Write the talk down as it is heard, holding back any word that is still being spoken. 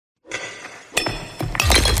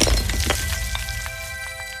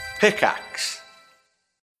Pickaxe.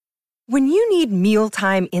 When you need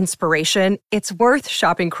mealtime inspiration, it's worth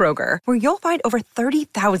shopping Kroger, where you'll find over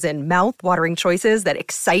 30,000 mouth-watering choices that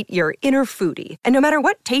excite your inner foodie. And no matter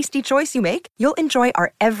what tasty choice you make, you'll enjoy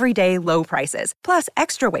our everyday low prices, plus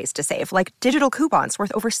extra ways to save, like digital coupons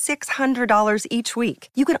worth over $600 each week.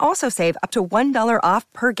 You can also save up to $1 off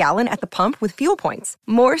per gallon at the pump with fuel points.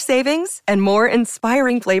 More savings and more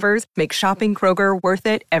inspiring flavors make shopping Kroger worth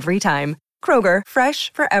it every time. Kroger,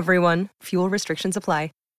 fresh for everyone. Fuel restrictions apply.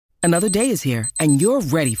 Another day is here, and you're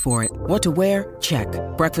ready for it. What to wear? Check.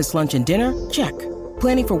 Breakfast, lunch, and dinner? Check.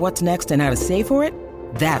 Planning for what's next and how to save for it?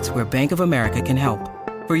 That's where Bank of America can help.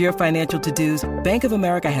 For your financial to-dos, Bank of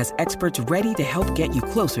America has experts ready to help get you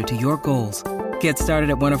closer to your goals. Get started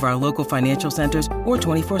at one of our local financial centers or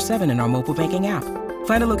 24/7 in our mobile banking app.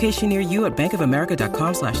 Find a location near you at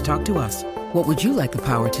bankofamerica.com/talktous. What would you like the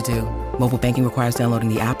power to do? Mobile banking requires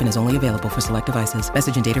downloading the app and is only available for select devices.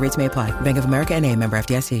 Message and data rates may apply. Bank of America N.A., member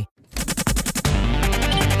FDIC.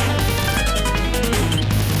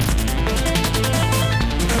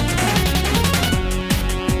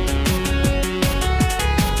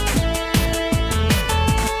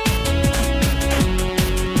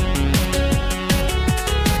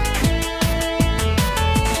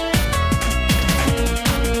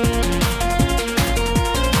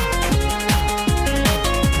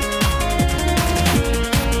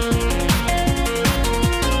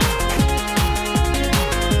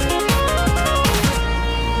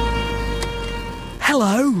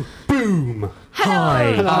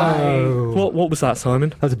 What was that, Simon?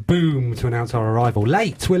 That was a boom to announce our arrival.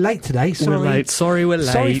 Late. We're late today. Sorry. We're late. Sorry, we're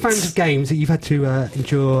late. Sorry, fans of games, that you've had to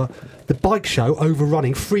endure the bike show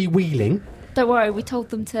overrunning, freewheeling. Don't worry, we told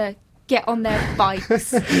them to get on their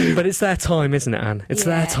bikes. But it's their time, isn't it, Anne? It's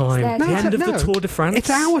their time. It's their the end of the Tour de France.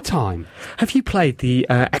 It's our time. Have you played the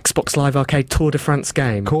Xbox Live Arcade Tour de France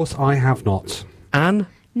game? Of course, I have not. Anne?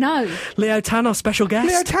 No. Leo Tan, our special guest.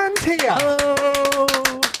 Leo Tan's here. Hello.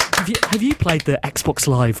 Have you played the Xbox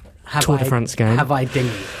Live Tour de France game? Have I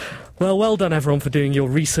dingy? Well done, everyone, for doing your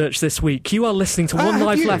research this week. You are listening to One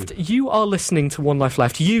Life Left. You are listening to One Life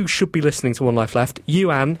Left. You should be listening to One Life Left. You,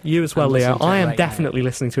 Anne. You as well, Leo. I am definitely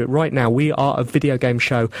listening to it right now. We are a video game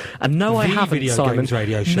show. And no, I haven't, video Simon. Games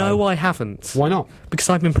radio show. No, I haven't. Why not? Because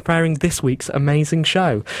I've been preparing this week's amazing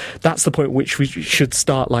show. That's the point at which we should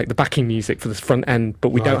start, like, the backing music for the front end, but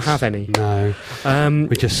we don't have any. No.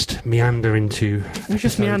 We just meander into... a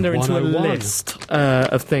list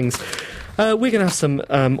of things. We're going to have some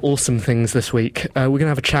awesome things this week. We're going to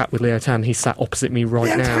have a chat with Leo Tan. He's sat opposite me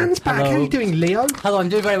right now. Leo Tan's back. Hello. How are you doing, Leo? Hello, I'm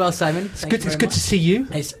doing very well, Simon. It's good to see you.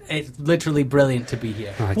 It's literally brilliant to be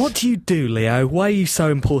here. Right. What do you do, Leo? Why are you so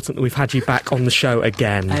important that we've had you back on the show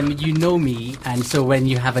again? You know me, and so when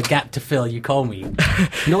you have a gap to fill, you call me.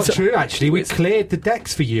 Not true, actually. We cleared the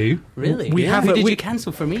decks for you. Really? Did you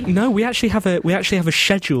cancel for me? No, we actually have a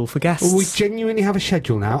schedule for guests. Well, we genuinely have a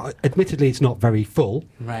schedule now. Admittedly, it's not very full.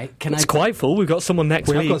 Right. It's quite full. We've got someone next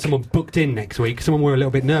week. I've got someone booked in next week. Someone we're a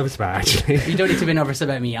little bit nervous about, actually. You don't need to be nervous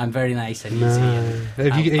about me. I'm very nice and easy.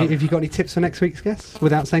 Have you got any tips for next week's guest,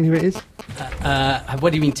 without saying who it is?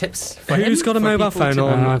 What do you mean, tips? Who's got a mobile phone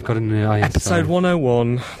on? I've got Episode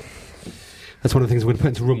 101. That's one of the things we're going to put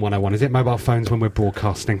into Room 101, is it? Mobile phones when we're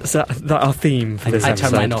broadcasting. Is that our theme for this episode? I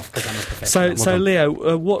turn mine off because I'm a professional. So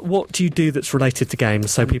Leo, what do you do that's related to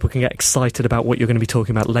games so people can get excited about what you're going to be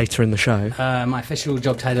talking about later in the show? My official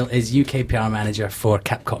job title is UK PR Manager for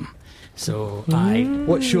Capcom. So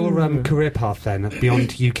What's your career path then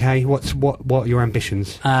beyond UK? What are your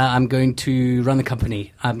ambitions? I'm going to run the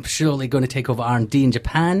company. I'm surely going to take over R&D in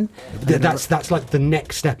Japan. That's like the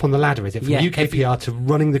next step on the ladder, is it? From UK PR to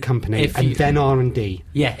running the company then R&D.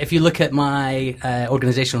 Yeah, if you look at my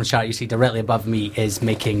organisational chart, you see directly above me is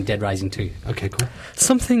making Dead Rising 2. Okay, cool.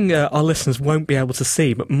 Something our listeners won't be able to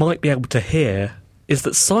see but might be able to hear is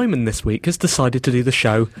that Simon this week has decided to do the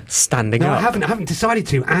show standing up. No, I haven't decided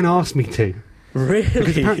to. Anne asked me to. Really?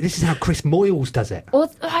 Because apparently this is how Chris Moyles does it. Or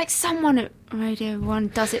like someone at Radio 1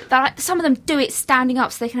 does it. Some of them do it standing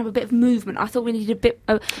up so they can have a bit of movement. I thought we needed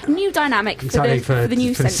a new dynamic for the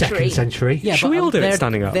new for the century. second century. Yeah, should we all do it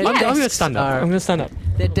standing up? I'm going to stand up. I'm going to stand up.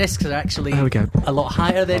 Their desks are actually there we go. A lot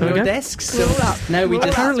higher than your desks. So now we just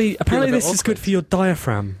apparently this is good for your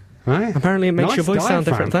diaphragm. Right. Apparently it makes nice your voice sound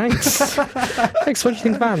different. Thanks. Thanks. What do you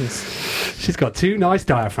think, fans? She's got two nice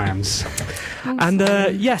diaphragms. And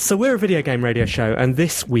so we're a video game radio show, and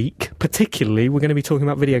this week particularly we're going to be talking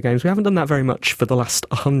about video games. We haven't done that very much for the last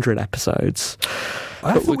 100 episodes.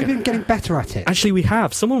 I thought we'd been getting better at it. Actually, we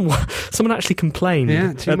have. Someone actually complained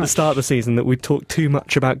at the start of the season that we talked too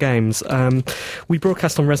much about games. We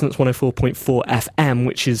broadcast on Resonance 104.4 FM,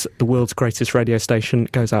 which is the world's greatest radio station.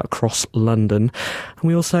 It goes out across London. And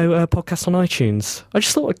we also podcast on iTunes. I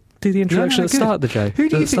just thought I'd do the introduction at the start of the show. Who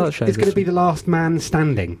do you think is going to be the last man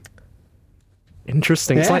standing?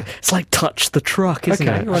 Interesting. Yeah. It's like touch the truck, isn't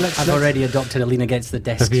it? Well, I've already adopted a lean against the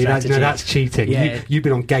desk strategy. No, that's cheating. Yeah. You've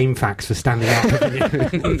been on Game Facts for standing up,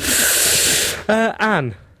 haven't you?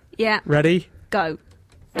 Anne. Yeah. Ready? Go.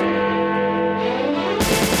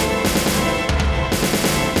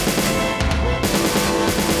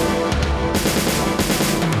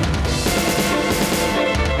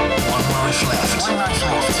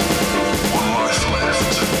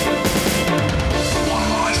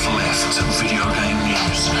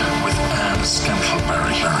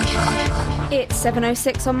 It's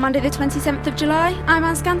 7:06 on Monday the 27th of July. I'm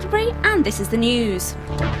Anne Scantlebury and this is the news.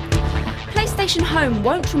 PlayStation Home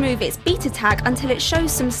won't remove its beta tag until it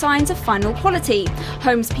shows some signs of final quality.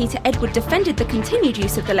 Home's Peter Edward defended the continued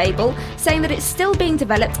use of the label, saying that it's still being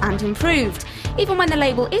developed and improved. Even when the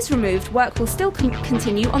label is removed, work will still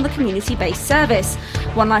continue on the community-based service.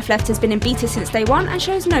 One Life Left has been in beta since day one and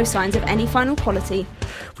shows no signs of any final quality.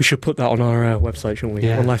 We should put that on our website, shouldn't we?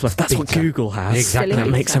 Yeah. One Life Left. That's what Google has. Exactly. That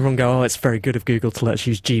makes everyone go, oh, it's very good of Google to let us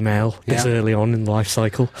use Gmail this early on in the life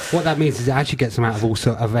cycle. What that means is it actually gets them out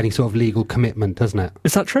of any sort of legal commitment, doesn't it?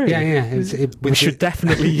 Is that true? Yeah. We should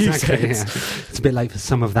definitely use it. Yeah. It's a bit late for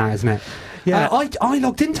some of that, isn't it? Yeah. I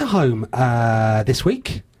logged into Home this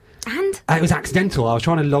week. And? It was accidental. I was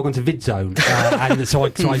trying to log onto VidZone, and so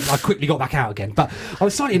I quickly got back out again. But I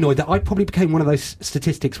was slightly annoyed that I probably became one of those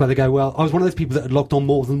statistics where they go, well, I was one of those people that had logged on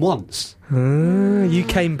more than once. You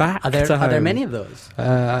came back. Are there many of those?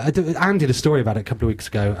 Anne did a story about it a couple of weeks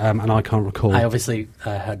ago, and I can't recall. I obviously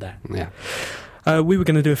heard that. Yeah. We were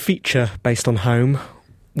going to do a feature based on Home,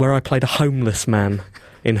 where I played a homeless man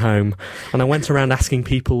in Home, and I went around asking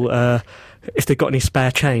people if they got any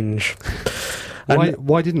spare change.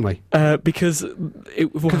 Why didn't we? Because I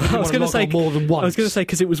was going to say more than once. I was going to say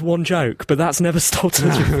because it was one joke, but that's never stopped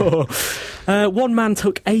us before. One man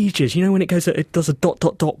took ages. You know when it goes, it does a ...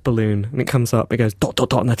 balloon and it comes up. It goes ...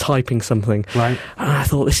 and they're typing something. Right. And I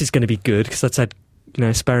thought this is going to be good because I'd said,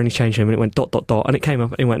 spare any change him, and it went ... and it came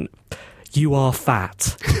up and it went, you are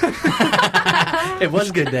fat. It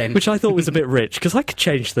was good then. Which I thought was a bit rich because I could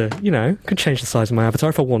change the size of my avatar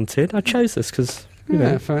if I wanted. I chose this because.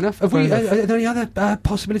 Yeah, fair enough. Are there any other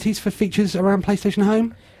possibilities for features around PlayStation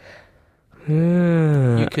Home?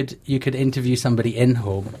 You could interview somebody in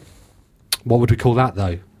Home. What would we call that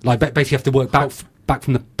though? Like basically, you have to work back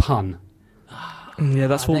from the pun. Yeah,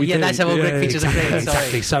 that's what we do. Yeah, that's how great features are created.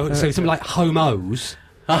 Exactly. So something like Homos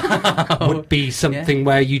would be something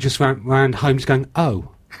where you just went around Home just going, oh.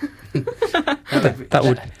 Let's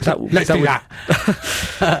do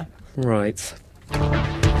that. Right.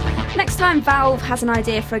 Next time Valve has an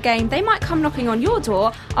idea for a game, they might come knocking on your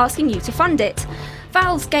door asking you to fund it.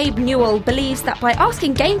 Valve's Gabe Newell believes that by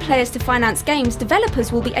asking game players to finance games,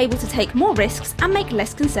 developers will be able to take more risks and make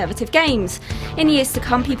less conservative games. In years to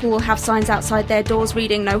come, people will have signs outside their doors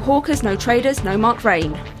reading "No hawkers, no traders, no Mark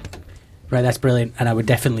Rain." Right, that's brilliant, and I would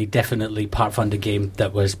definitely part fund a game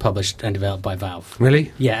that was published and developed by Valve.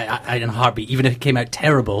 Really? Yeah, in a heartbeat. Even if it came out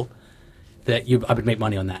terrible, I would make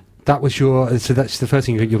money on that. That was so that's the first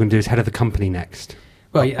thing you're going to do is head of the company next.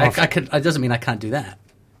 Well, it doesn't mean I can't do that.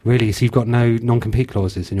 Really? So you've got no non-compete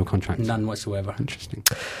clauses in your contract? None whatsoever. Interesting.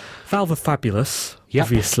 Valve are fabulous, yep.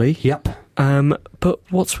 Obviously. Yep. But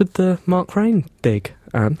what's with the Mark Rain dig,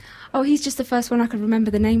 Anne? Oh, he's just the first one I could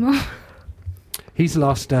remember the name of. He's the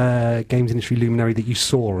last games industry luminary that you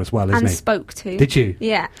saw as well, isn't he? And spoke to. Did you?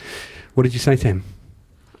 Yeah. What did you say to him?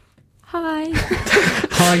 Hi.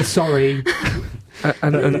 Hi, sorry.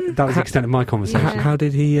 And that was the extent of my conversation. Yeah. How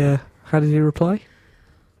did he reply?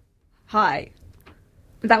 Hi.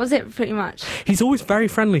 That was it, pretty much. He's always very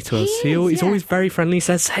friendly to us. He's always very friendly. He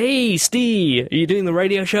says, "Hey, Steve, are you doing the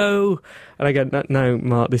radio show?" And I go, "No,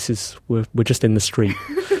 Mark. We're just in the street."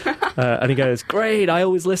 And he goes, "Great, I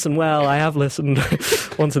always listen well. I have listened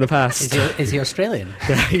once in the past." Is he Australian?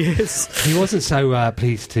 Yeah, he is. He wasn't so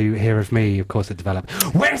pleased to hear of me, of course, at Develop.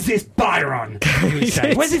 Where's this Byron? He would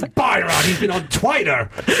say, "Where's this Byron? He's been on Twitter."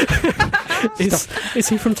 Is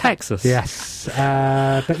he from Texas? Yes.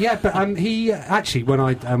 But he actually, when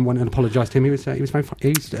I went and apologised to him, he was very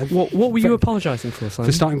funny. What were you apologising for, Simon?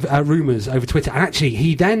 For starting rumours over Twitter. And actually,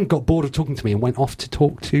 he then got bored of talking to me and went off to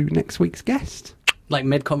talk to next week's guest. Like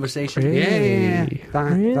mid-conversation? Really? Yeah.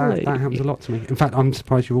 That happens a lot to me. In fact, I'm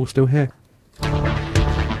surprised you're all still here.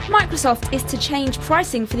 Microsoft is to change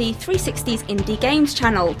pricing for the 360's Indie Games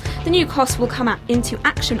channel. The new costs will come into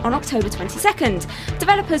action on October 22nd.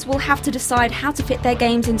 Developers will have to decide how to fit their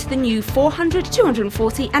games into the new 400,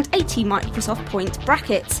 240 and 80 Microsoft point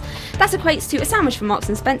brackets. That equates to a sandwich from Marks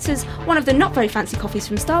 & Spencer's, one of the not very fancy coffees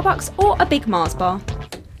from Starbucks, or a big Mars bar.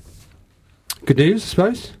 Good news, I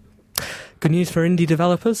suppose. Good news for indie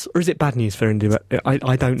developers, or is it bad news for indie?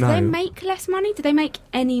 I don't know. Do they make less money? Do they make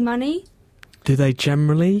any money? Do they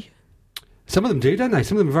generally? Some of them do, don't they?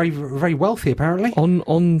 Some of them are very, very wealthy, apparently.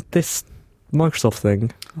 On this Microsoft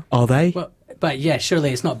thing, are they? Well, but yeah,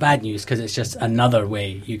 surely it's not bad news because it's just another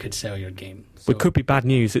way you could sell your game. So. It could be bad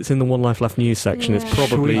news. It's in the One Life Left news section. Yeah. It's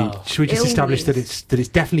probably. Should we just establish that it's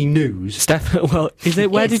definitely news? Well, is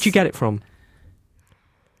it? Where did you get it from?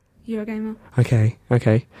 Eurogamer.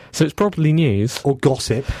 Okay. So it's probably news. Or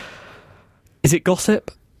gossip? Is it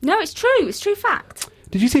gossip? No, it's true. It's true fact.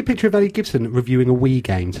 Did you see a picture of Ellie Gibson reviewing a Wii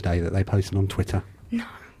game today that they posted on Twitter? No.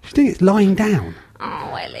 She's doing it lying down.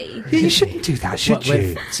 Oh, Ellie. Yeah, you shouldn't do that, should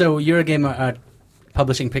you? So Eurogamer are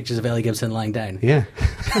publishing pictures of Ellie Gibson lying down? Yeah.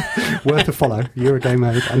 Worth a follow.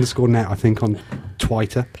 Eurogamer_net, I think, on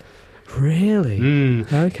Twitter. Really?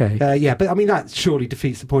 Okay. Yeah, but I mean, that surely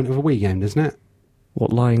defeats the point of a Wii game, doesn't it?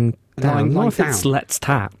 What, lying down? Lying If it's down. let's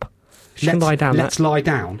tap. She can lie down. Let's lie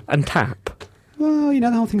down. And tap. Well,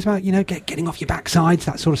 the whole thing's about, getting off your backsides,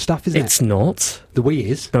 that sort of stuff, isn't it? It's not. The Wii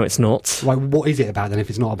is. No, it's not. Like, what is it about then if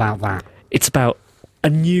it's not about that? It's about a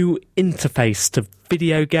new interface to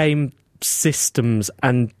video game systems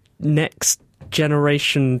and next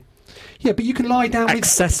generation. Yeah, but you can lie down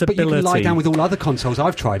accessibility. But you can lie down with all other consoles.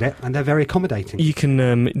 I've tried it, and they're very accommodating. You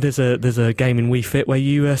can. There's a game in Wii Fit where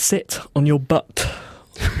you sit on your butt.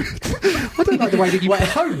 I don't like the way that you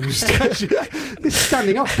posed. This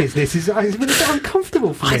standing up business is really a bit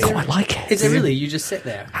uncomfortable for me. I quite like it. Is it really? You just sit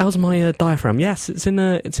there? How's my diaphragm? Yes, it's in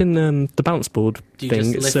the bounce board Do you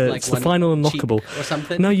thing. just It's lift, it's the final unlockable or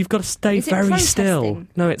something? No, you've got to stay Is it very protesting? still.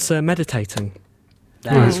 No, it's meditating.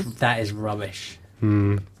 That is rubbish.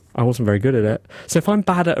 I wasn't very good at it. So if I'm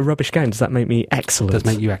bad at a rubbish game, does that make me excellent? Does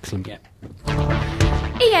make you excellent. Yeah.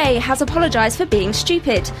 EA has apologised for being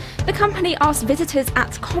stupid. The company asked visitors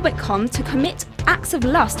at Comic-Con to commit acts of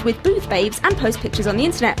lust with booth babes and post pictures on the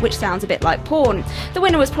internet, which sounds a bit like porn. The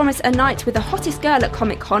winner was promised a night with the hottest girl at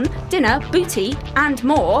Comic-Con, dinner, booty, and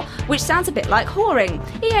more, which sounds a bit like whoring.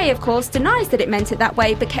 EA, of course, denies that it meant it that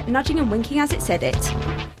way, but kept nudging and winking as it said it.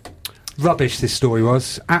 Rubbish, this story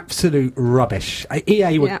was. Absolute rubbish.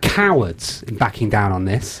 EA were cowards in backing down on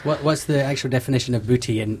this. What's the actual definition of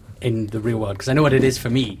booty in the real world? Because I know what it is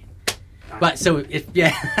for me. But so,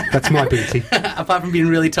 That's my booty. Apart from being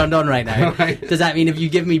really turned on right now, Right. does that mean if you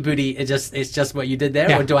give me booty, it's just what you did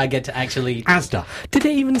there, or do I get to actually? Asda. Did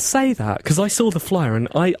it even say that? Because I saw the flyer and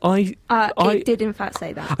It did in fact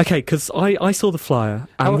say that. Okay, because I saw the flyer,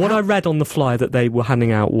 and what I read on the flyer that they were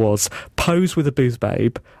handing out was pose with a booth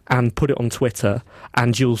babe and put it on Twitter,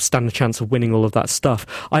 and you'll stand a chance of winning all of that stuff.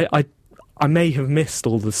 I may have missed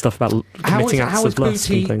all the stuff about committing acts of lust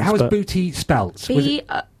and things. How is booty spelt?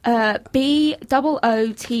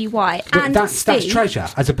 B-O-O-T-Y. And That's treasure,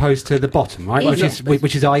 as opposed to the bottom, right?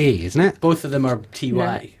 Which is IE, isn't it? Both of them are TY.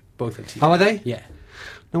 No. Both are TY. Oh, are they? Yeah.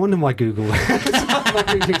 No wonder why Google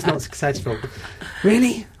is not successful.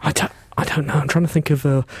 Really? I don't know. I'm trying to think of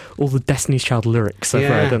all the Destiny's Child lyrics I've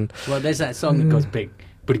read. And Well, there's that song that goes big,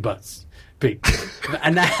 booty butts, big,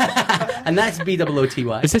 and that's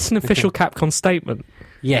BOOTY. is this an official Capcom statement?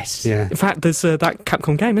 Yes. Yeah. In fact, there's that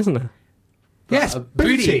Capcom game, isn't there? Yes,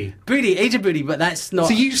 booty. Booty, age of booty, but that's not.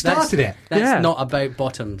 So you started it? That's Yeah. not about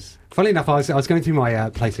bottoms. Funnily enough, I was going through my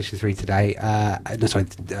PlayStation 3 today,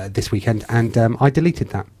 this weekend, and I deleted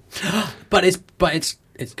that. But it's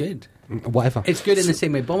good. Whatever. It's good in the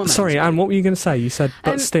same way Bomberman. Sorry, Anne, what were you going to say? You said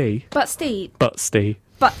But Steve, But Steve.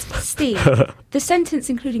 the sentence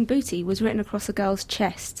including booty was written across a girl's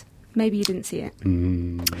chest. Maybe you didn't see it.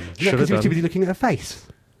 No, Should because have you were too done. busy looking at her face.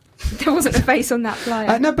 There wasn't a face on that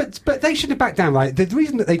flyer. No, but they should have backed down, right? The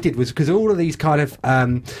reason that they did was because all of these kind of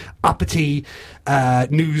uppity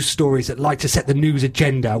news stories that like to set the news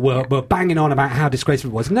agenda were banging on about how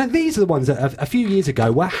disgraceful it was. No, these are the ones that a few years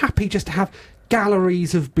ago were happy just to have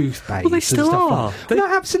galleries of booth babes. Well, they and still stuff are. Like. No,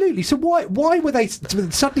 absolutely. So why were they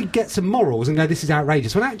suddenly get some morals and go, this is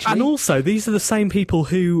outrageous? Well, actually, And also, these are the same people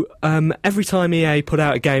who, every time EA put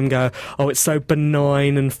out a game, go, "Oh, it's so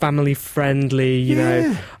benign and family friendly," you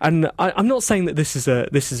know. And I'm not saying that this is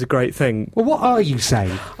a great thing. well, what are you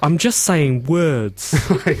saying? I'm just saying words.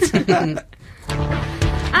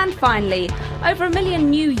 And finally, over 1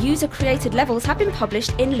 million new user-created levels have been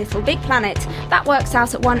published in Little Big Planet. That works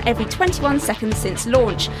out at one every 21 seconds since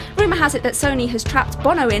launch. Rumour has it that Sony has trapped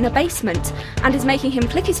Bono in a basement and is making him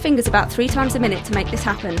click his fingers about 3 times a minute to make this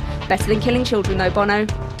happen. Better than killing children though, Bono.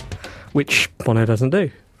 Which Bono doesn't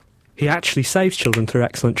do. He actually saves children through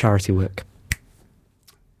excellent charity work.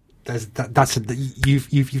 You've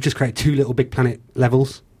just created 2 Little Big Planet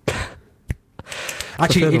levels.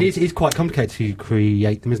 Actually, it is quite complicated to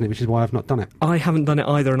create them, isn't it? Which is why I've not done it. I haven't done it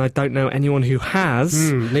either, and I don't know anyone who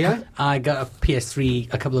has. Leo? I got a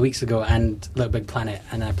PS3 a couple of weeks ago and Little Big Planet,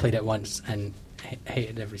 and I played it once and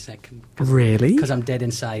hated every second. Really? Because I'm dead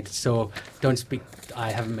inside, so don't speak.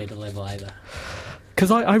 I haven't made a level either. Because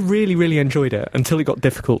I really, really enjoyed it until it got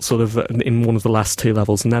difficult sort of in one of the last 2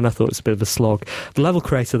 levels, and then I thought it was a bit of a slog. The level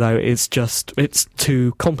creator, though, it's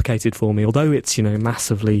too complicated for me, although it's,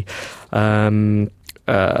 massively...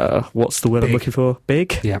 what's the word I'm looking for?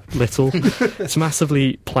 Big? Yeah. Little. It's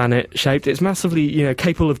massively planet-shaped. It's massively,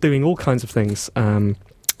 capable of doing all kinds of things.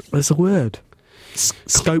 There's a word.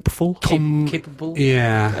 Scopeful? Capable?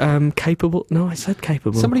 Yeah. Capable? No, I said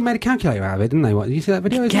capable. Somebody made a calculator out of it, didn't they? What, did you see that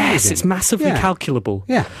video? Yes, it's massively calculable.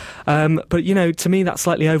 Yeah. But, to me, that's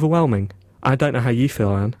slightly overwhelming. I don't know how you feel,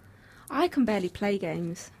 Anne. I can barely play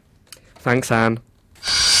games. Thanks, Anne.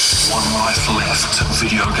 One Life Left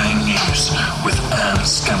video game news with Anne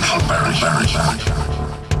Scantleberry.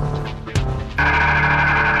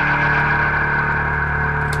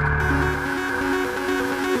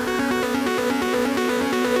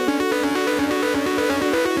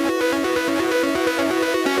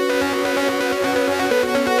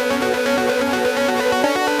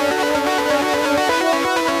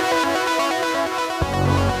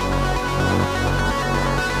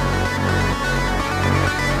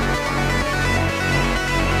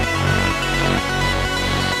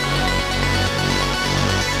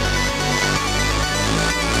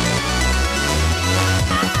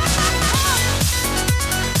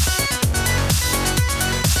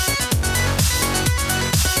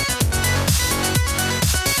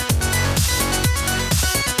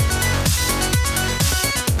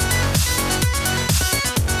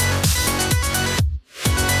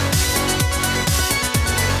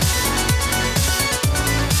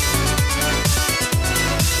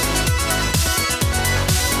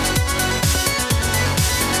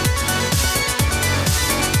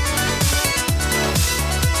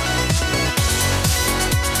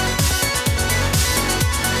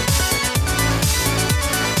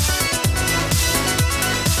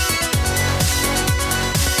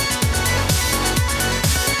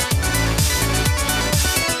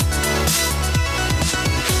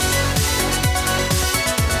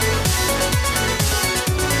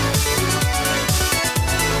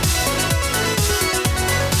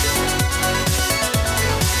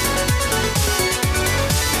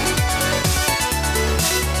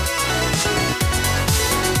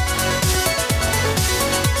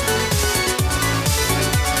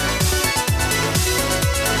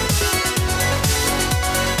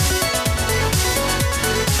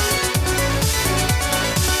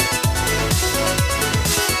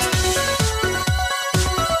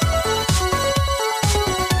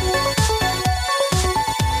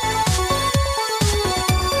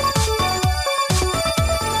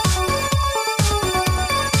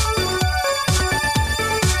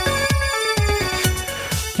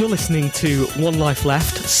 You're listening to One Life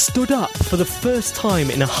Left, stood up for the first time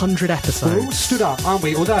in 100 episodes. We're all stood up, aren't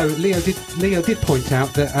we? Although Leo did point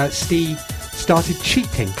out that Steve started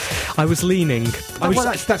cheating. I was leaning. Well,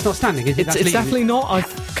 that's not standing, is it? It's definitely not.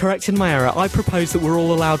 I've corrected my error. I propose that we're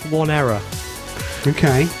all allowed one error.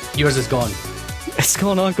 Okay. Yours is gone. It's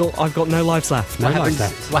gone. I've got no lives left.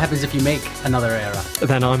 What happens if you make another error?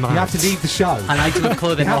 Then I'm out. You have to leave the show. And I took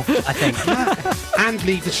clothing off, I think. And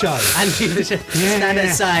leave the show. And leave the show. Stand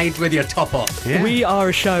outside with your top off. Yeah. We are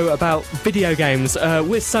a show about video games.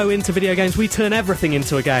 We're so into video games, we turn everything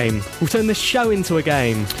into a game. We turn this show into a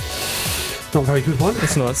game. Not a very good one.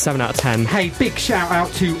 It's not. 7 out of 10. Hey, big shout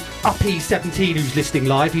out to Uppy17 who's listening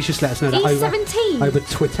live. He's just let us know that over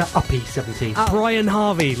Twitter. Uppy17. Oh. Brian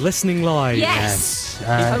Harvey listening live. Yes. He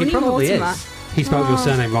probably Mortimer. is. He spelled your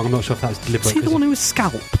surname wrong. I'm not sure if that was deliberate. Is he the one who was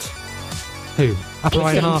scalped? Who?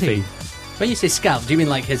 Brian Harvey. When you say scalp, do you mean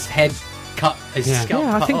like his head cut? His scalp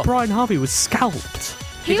Yeah, I cut think off? Brian Harvey was scalped.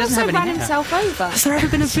 He doesn't also have any ran hair. himself over. Has there ever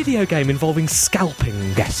been a video game involving scalping?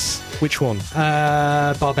 Yes. Which one?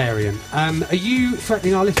 Barbarian. Are you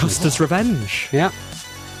threatening our listeners? Custer's Revenge. Yeah.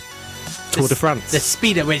 Tour de France. The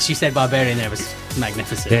speed at which you said barbarian there was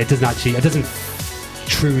magnificent. Yeah, it doesn't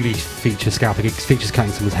truly feature scalping. It features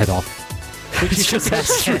cutting someone's head off. which is just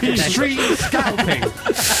Extreme scalping.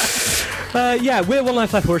 We're One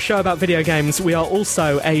Life Left. We're a show about video games. We are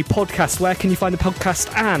also a podcast. Where can you find the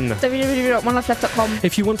podcast, Anne? www.onelifeleft.com.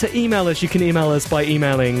 If you want to email us, you can email us by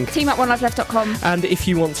emailing team@onelifeleft.com. and if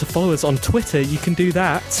you want to follow us on Twitter, you can do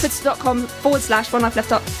that.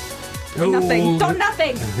 twitter.com/onelifeleft. Nothing. Done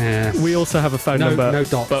nothing. Yeah. We also have a phone number, no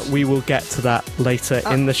dots. but we will get to that later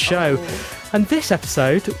in the show. And this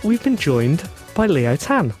episode, we've been joined by Leo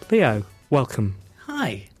Tan. Leo, welcome.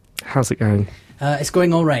 Hi. How's it going? It's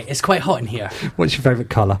going all right. It's quite hot in here. What's your favourite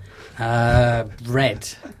colour? Red.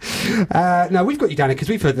 No, we've got you down here because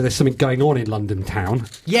we've heard that there's something going on in London town.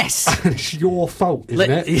 Yes. It's your fault,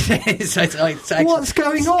 isn't it? It's actually, What's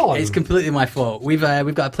going on? It's completely my fault. We've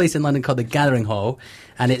got a place in London called the Gathering Hall,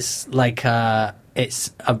 and it's like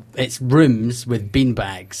it's rooms with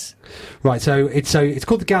beanbags. Right, so it's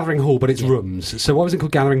called the Gathering Hall, but it's rooms. So why was it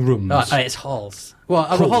called Gathering Rooms? Oh, it's halls. Well,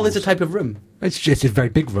 a hall is a type of room. It's just a very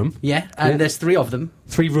big room. Yeah, and there's 3 of them.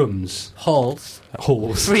 3 rooms. Halls.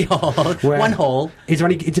 3 halls. Where- 1 hall. Is there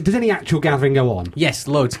any? Does any actual gathering go on? Yes,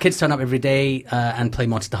 loads. Kids turn up every day and play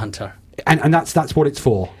Monster Hunter. And that's what it's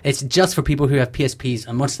for. It's just for people who have PSPs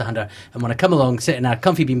and Monster Hunter and want to come along, sit in our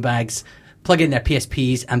comfy beanbags, plug in their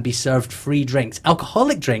PSPs and be served free drinks,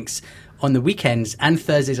 alcoholic drinks, on the weekends and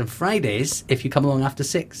Thursdays and Fridays if you come along after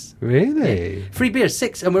 6. Really? Free beers,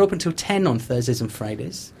 6, and we're open till 10 on Thursdays and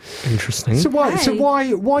Fridays. Interesting. So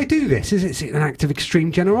why do this? Is it an act of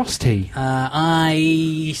extreme generosity?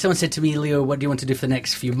 Someone said to me, Leo, what do you want to do for the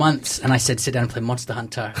next few months? And I said, sit down and play Monster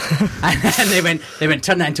Hunter. And they went,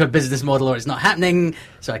 turn that into a business model or it's not happening.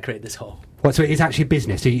 So I created this hall. What, so it's actually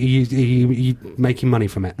business? Are you making money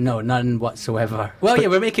from it? No, none whatsoever. Well, yeah,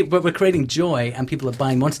 we're creating joy, and people are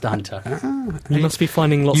buying Monster Hunter. You must be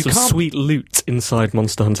finding lots of sweet loot inside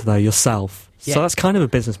Monster Hunter there yourself. Yeah. So that's kind of a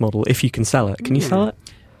business model if you can sell it. Can you sell it?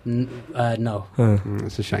 No.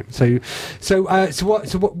 That's a shame. So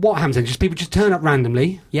what happens then? Just people just turn up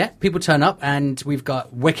randomly? Yeah, people turn up, and we've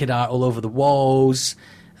got wicked art all over the walls,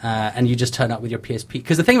 and you just turn up with your PSP.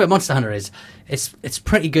 Because the thing about Monster Hunter is, it's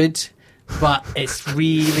pretty good, but it's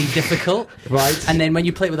really difficult. Right. And then when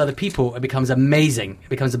you play it with other people, it becomes amazing. It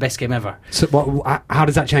becomes the best game ever. So how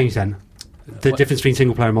does that change then? The difference between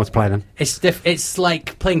single player and multiplayer then? It's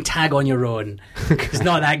like playing tag on your own. It's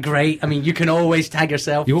not that great. I mean, you can always tag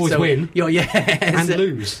yourself. You always win. And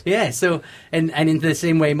lose. Yeah, so, and in the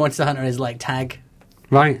same way, Monster Hunter is like tag.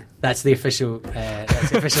 Right. That's the official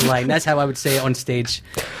line. That's how I would say it on stage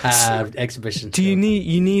exhibition. Do you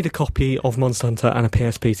need a copy of Monster Hunter and a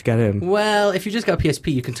PSP to get in? Well, if you just got a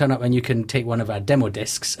PSP, you can turn up and you can take one of our demo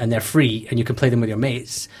discs, and they're free, and you can play them with your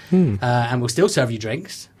mates, and we'll still serve you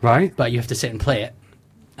drinks. Right. But you have to sit and play it.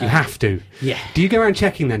 You have to. Yeah. Do you go around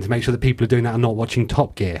checking then to make sure that people are doing that and not watching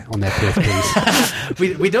Top Gear on their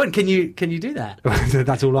PSPs? we don't. Can you do that?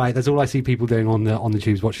 That's all I see people doing on the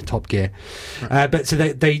tubes, watching Top Gear. Right. But so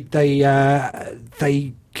they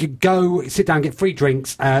go sit down, get free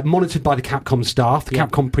drinks, monitored by the Capcom staff, the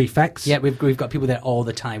Capcom prefects. Yeah, we've got people there all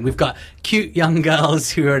the time. We've got cute young girls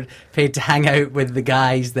who are paid to hang out with the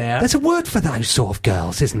guys there. There's a word for those sort of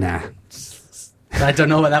girls, isn't there? I don't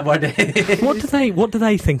know what that word is. What do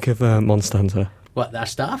they think of Monster Hunter? What, their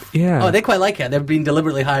staff? Yeah. Oh, they quite like it. They've been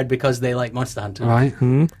deliberately hired because they like Monster Hunter. Right.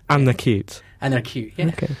 And they're cute. And they're cute, yeah.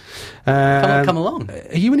 Okay. Come along.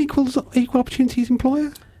 Are you an equal opportunities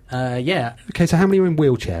employer? Yeah. Okay, so how many are in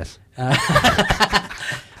wheelchairs?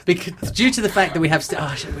 Because due to the fact that we have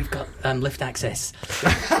we've got lift access.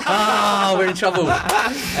 We're in trouble.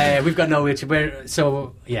 We've got no wheelchair.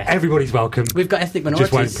 Yeah. Everybody's welcome. We've got ethnic minorities.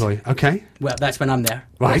 Just won't employ. Okay. Well, that's when I'm there.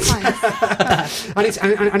 Right.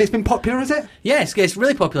 and it's been popular, is it? Yes, it's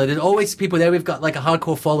really popular. There's always people there. We've got like a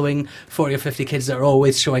hardcore following, 40 or 50 kids that are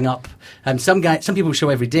always showing up. Some people show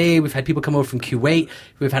every day. We've had people come over from Kuwait.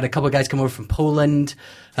 We've had a couple of guys come over from Poland.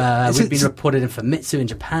 We've been reported in Famitsu in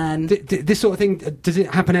Japan. This sort of thing, does it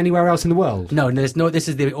happen anywhere else in the world? No. This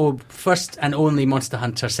is the first and only Monster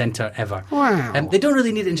Hunter Centre ever. Wow. They don't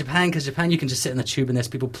really need it in Japan, because Japan you can just sit in the tube and there's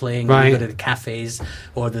people playing. Right. You go to the cafes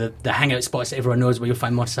or the hangout spots that everyone knows where you'll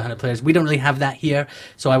find Monster Hunter players. We don't really have that here,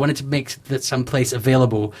 so I wanted to make that some place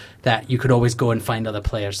available that you could always go and find other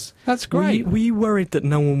players. That's great. Were you worried that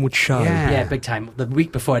no one would show? Yeah. Yeah, big time. The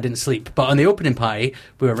week before I didn't sleep, but on the opening party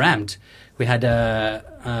we were rammed. We had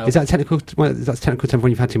is that technical? Well, that's technical term when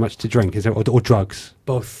you've had too much to drink, is it, or drugs?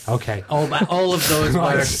 both. Okay. All of those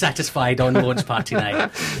Right. were satisfied on launch party night.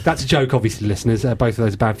 That's a joke, obviously, listeners. Both of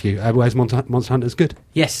those are bad for you. Whereas Monster Hunter's good,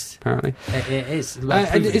 Yes, apparently. it is.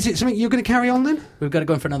 And is it something you're going to carry on then? We've got to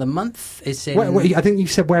go on for another month. It's in. I think you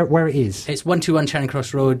said where it is. It's 121 Charing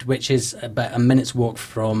Cross Road, which is about a minute's walk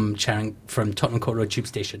from Tottenham Court Road Tube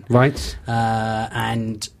Station. Right.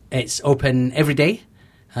 And it's open every day.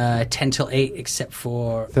 10 till 8, except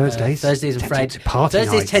for Thursdays? Thursdays and 10 Fridays. till party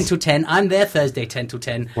Thursdays nights. 10 till 10. I'm there Thursday 10 till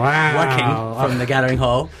 10. Wow. Working from the Gathering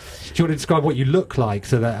Hall. Do you want to describe what you look like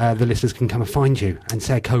so that the listeners can come and find you and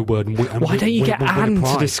say a code word? And Why don't you get win a Anne to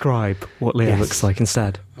prize? describe what Leah Yes. looks like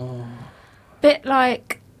instead?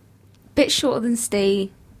 Bit shorter than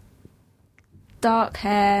Steve. Dark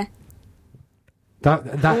hair. That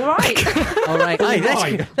All right. All right. Aye,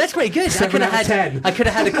 Right. that's pretty good. 7 out of 10. I could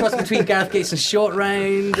have had a cross between Gareth Gates and Short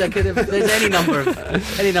Round. I could have. There's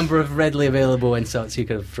any number of readily available insults you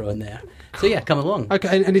could have thrown there. So yeah, come along.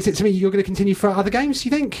 Okay, and is it something you're going to continue for other games, do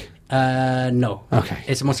you think? No. Okay.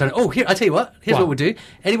 It's a Monster Hunter. Oh, here, I'll tell you what. Here's What? what we'll do.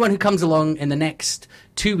 Anyone who comes along in the next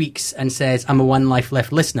 2 weeks and says, I'm a One Life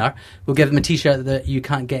Left listener, we'll give them a t-shirt that you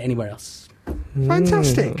can't get anywhere else.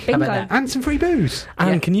 Fantastic. How about Bingo. that? And some free booze.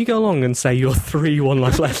 Anne, Yeah. can you go along and say your 3 One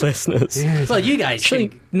Life Left listeners? Yes. Well, you guys Actually,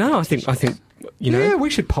 think... no, I think you know. Yeah, we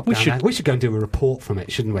should pop we down should- there. We should go and do a report from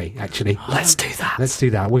it, shouldn't we, actually? Let's do that. Let's do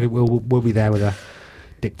that. We'll be there with a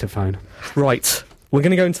dictaphone. Right, we're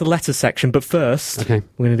going to go into the letters section, but first, Okay.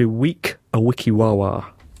 we're going to do Week a Wiki Wawa.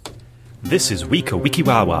 This is Wika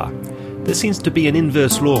Wikiwawa. There seems to be an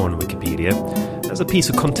inverse law on Wikipedia. As a piece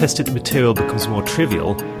of contested material becomes more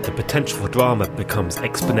trivial, the potential for drama becomes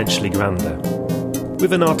exponentially grander.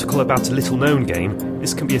 With an article about a little-known game,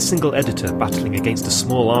 this can be a single editor battling against a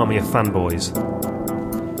small army of fanboys.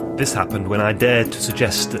 This happened when I dared to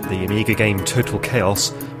suggest that the Amiga game Total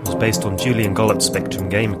Chaos was based on Julian Gollett's Spectrum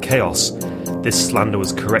game Chaos. This slander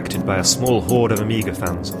was corrected by a small horde of Amiga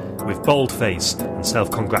fans, with bold-face and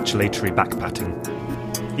self-congratulatory backpatting.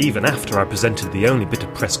 Even after I presented the only bit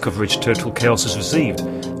of press coverage Total Chaos has received,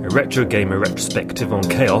 a Retro Gamer retrospective on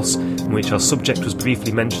Chaos, in which our subject was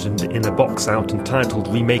briefly mentioned in a box out entitled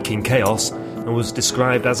Remaking Chaos, and was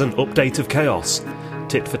described as an update of Chaos.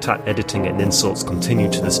 Tit-for-tat editing and insults continue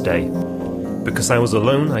to this day. Because I was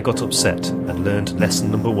alone, I got upset, and learned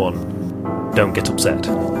lesson number 1. Don't get upset.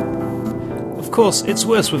 Of course, it's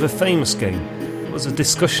worse with a famous game. There was a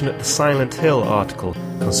discussion at the Silent Hill article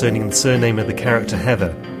concerning the surname of the character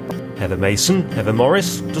Heather. Heather Mason, Heather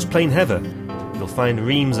Morris, just plain Heather. You'll find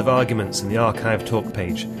reams of arguments in the archive talk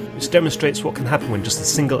page, which demonstrates what can happen when just a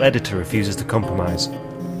single editor refuses to compromise.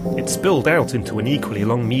 It spilled out into an equally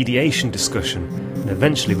long mediation discussion, and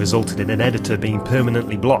eventually resulted in an editor being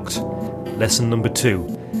permanently blocked. Lesson number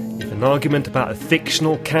 2. If an argument about a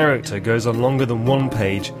fictional character goes on longer than one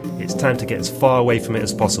page, it's time to get as far away from it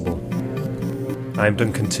as possible. I'm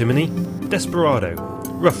Duncan Timoney, Desperado,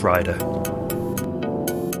 Rough Rider.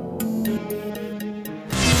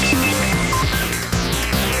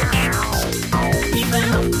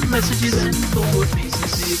 Messages and forward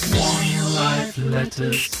pieces. One Life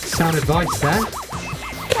letters. Sound advice there.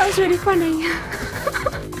 That was really funny.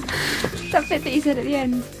 That bit that you said at the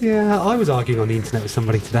end. Yeah, I was arguing on the internet with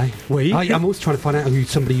somebody today. Were you? I'm also trying to find out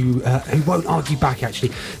who won't argue back.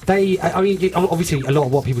 Actually, obviously, a lot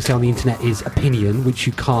of what people say on the internet is opinion, which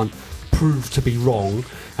you can't prove to be wrong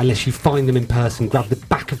unless you find them in person, grab the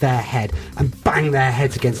back of their head, and bang their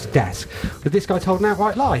heads against the desk. But this guy told an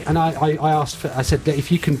outright lie, and I said that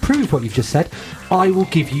if you can prove what you've just said, I will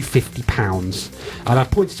give you £50. And I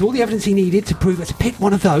pointed to all the evidence he needed to prove it. To pick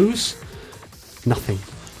one of those, nothing.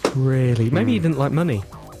 Really? Maybe you didn't like money.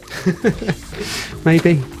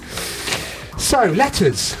 Maybe. So,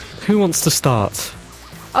 letters. Who wants to start?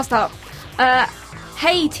 I'll start.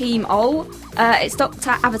 Hey Team Ol, it's Dr.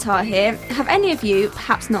 Avatar here. Have any of you,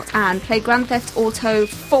 perhaps not Anne, played Grand Theft Auto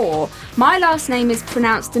 4? My last name is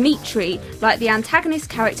pronounced Dimitri, like the antagonist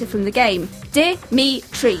character from the game.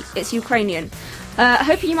 Dimitri, it's Ukrainian.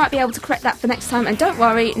 Hoping you might be able to correct that for next time, and don't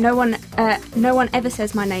worry, no one ever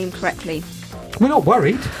says my name correctly. We're not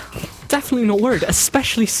worried. Definitely not worried,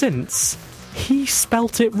 especially since he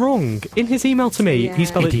spelt it wrong. In his email to me, Yeah. he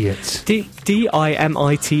spelled Idiot. it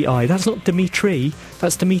Dimiti. That's not Dimitri,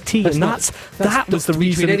 that's Dimiti. And that was the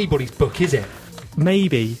reason. in anybody's book, is it?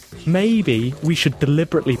 Maybe we should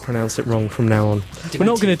deliberately pronounce it wrong from now on. We're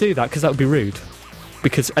not going to do that because that would be rude.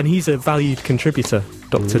 and he's a valued contributor,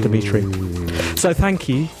 Dr. Dimitri. So thank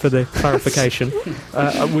you for the clarification.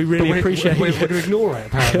 We really appreciate We're it. going to ignore it,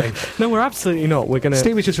 apparently. No, we're absolutely not. We're going to...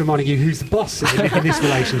 Steve was just reminding you who's the boss in this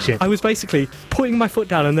relationship. I was basically putting my foot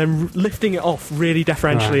down and then lifting it off really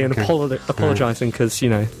deferentially and apologising because,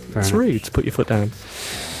 it's rude to put your foot down.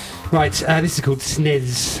 Right, this is called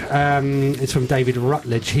Sniz. It's from David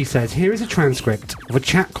Rutledge. He says, here is a transcript of a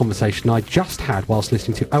chat conversation I just had whilst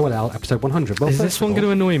listening to OLL episode 100. Well, is this one going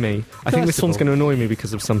to annoy me? I think this one's going to annoy me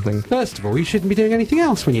because of something. First of all, you shouldn't be doing anything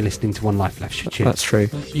else when you're listening to One Life Left, should you? That's true.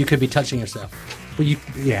 You could be touching yourself.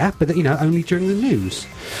 Well, but only during the news.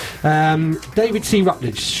 David C.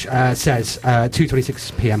 Rutledge says,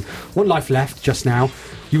 2:26 p.m. One Life Left just now.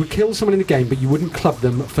 You would kill someone in the game, but you wouldn't club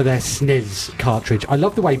them for their SNES cartridge. I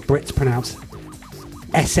love the way Brits pronounce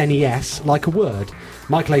SNES like a word.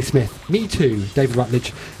 Michael A. Smith, me too, David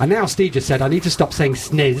Rutledge. And now Steve just said, I need to stop saying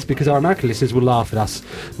SNES because our American listeners will laugh at us.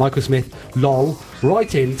 Michael Smith, lol.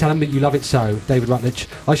 Write in, tell them that you love it so, David Rutledge.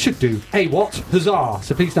 I should do. Hey, what? Huzzah!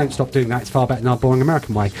 So please don't stop doing that. It's far better than our boring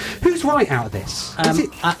American way. Who's right out of this?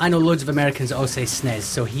 I know loads of Americans that all say SNES,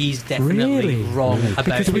 so he's definitely wrong about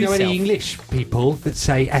because do we know himself. any English people that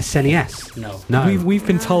say SNES? No. We've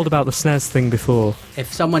been told about the SNES thing before.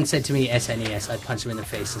 If someone said to me SNES, I'd punch them in the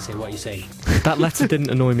face and say, what are you saying? That letter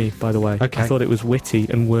didn't annoy me, by the way. Okay. I thought it was witty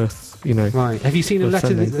and worth, Right. Have you seen a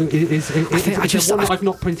letter that is one that I've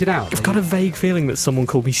not printed out? I've got a vague feeling that someone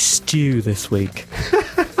called me Stew this week.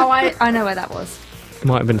 Oh, I know where that was. It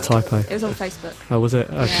might have been a typo. It was on Facebook. Oh, was it?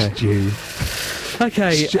 Okay. Stew.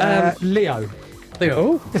 Okay. Leo.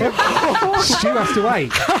 Leo. Stu has to wait.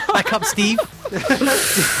 Back up, Steve.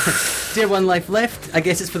 Dear One Life Left, I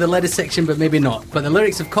guess it's for the letter section, but maybe not. But the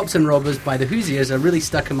lyrics of Cops and Robbers by the Hoosiers are really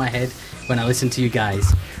stuck in my head when I listen to you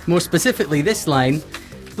guys. More specifically, this line,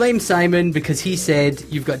 blame Simon because he said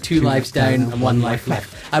you've got two lives down and one life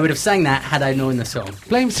left. I would have sang that had I known the song.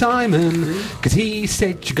 Blame Simon because he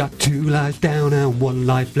said you got two lives down and one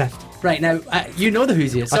life left. Right, now, you know the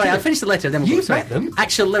Hoosiers. Sorry, I'll finish the letter, then we'll You go. Sorry. met them?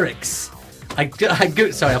 Actual lyrics.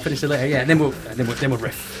 Sorry, I'll finish the letter. Yeah, then we'll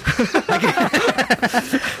riff.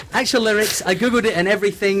 Actual lyrics. I googled it and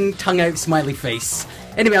everything. Tongue out, smiley face.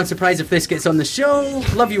 Anyway, I'm surprised if this gets on the show.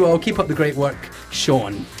 Love you all. Keep up the great work,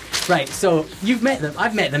 Sean. Right, so you've met them.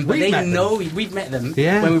 I've met them, but we've met them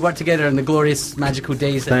when we worked together in the glorious, magical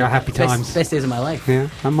days. They are happy times. Best days of my life. Yeah,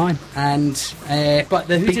 and mine. And but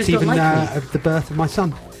the Hoosiers Beats don't even like me. the birth of my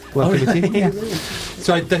son. Working with you. Yeah.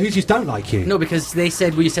 So the Hoosiers don't like you? No, because they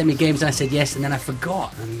said, will you send me games? And I said yes, and then I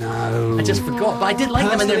forgot. No. I just forgot, but I did like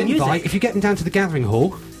them and their music. Invite, if you get them down to the gathering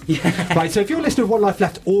hall. Yeah. Right, so if you're a listener of One Life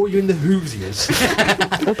Left or you're in the Hoosiers.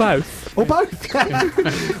 Or both. Or both. I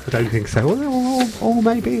don't think so. Or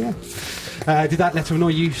maybe, yeah. Did that letter annoy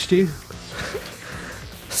you, Stu?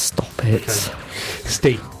 Stop it. Okay.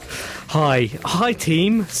 Steve. Hi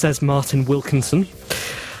team, says Martin Wilkinson.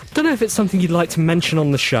 Don't know if it's something you'd like to mention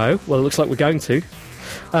on the show. Well, it looks like we're going to.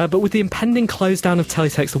 But with the impending close down of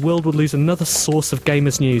Teletext, the world would lose another source of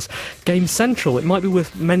gamers news. Game Central. It might be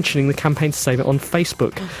worth mentioning the campaign to save it on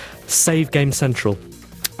Facebook. Save Game Central.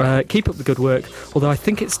 Keep up the good work, although I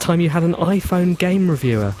think it's time you had an iPhone game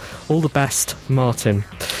reviewer. All the best, Martin.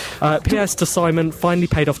 P.S. to Simon, finally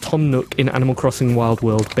paid off Tom Nook in Animal Crossing Wild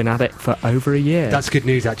World. Been at it for over a year. That's good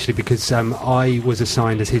news, actually, because I was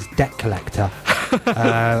assigned as his debt collector.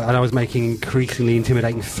 And I was making increasingly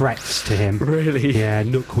intimidating threats to him. Really? Yeah,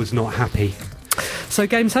 Nook was not happy. So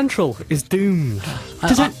Game Central is doomed.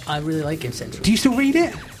 I really like Game Central. Do you still read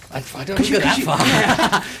it? I don't go that far.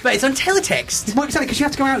 But it's on Teletext. Well, exactly, because you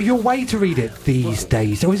have to go out your way to read it these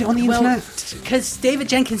days. Or is it on the internet? Because David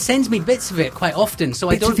Jenkins sends me bits of it quite often, so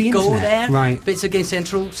Bits I of the don't go internet? there. Right. Bits of Game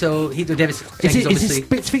Central, so David Jenkins Is obviously... this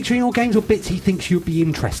bits featuring your games or bits he thinks you'd be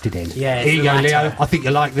interested in? Yeah, it's Here you the go, latter. Leo. I think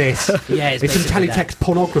you like this. Yeah, it's some basically teletext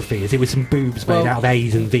pornography, is it, with some boobs made out of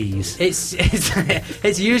A's and V's?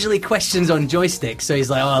 It's usually questions on joysticks, so he's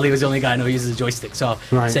like, oh, Leo's the only guy I know who uses a joystick, so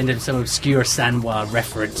I'll send him some obscure Sanwa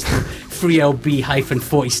reference.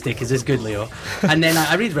 3LB-40 stick, is this good, Leo? And then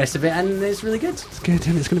I read the rest of it, and it's really good. It's good,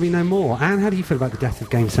 and it's going to be no more. Anne, how do you feel about the death of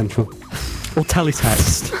Game Central? Or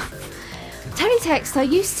Teletext? Teletext I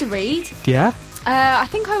used to read. Yeah? I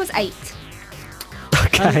think I was 8.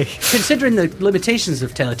 Okay. Considering the limitations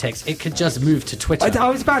of Teletext, it could just move to Twitter. I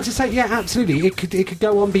was about to say, yeah, absolutely. It could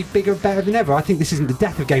go on, be bigger, better than ever. I think this isn't the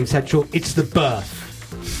death of Game Central, it's the birth.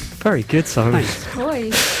 Very good, Simon.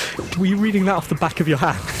 Boy. Were you reading that off the back of your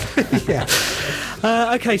hand? Yeah.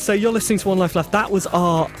 Okay, so you're listening to One Life Left. That was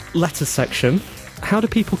our letters section. How do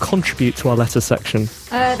people contribute to our letters section?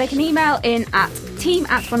 They can email in at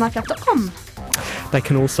team@onelifeleft.com. They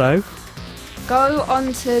can also Go on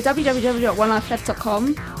to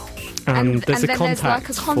www.onelifeleft.com. And there's a then contact there's like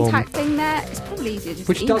a contact form. thing there. It's probably easier just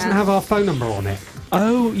Which to email. doesn't have our phone number on it.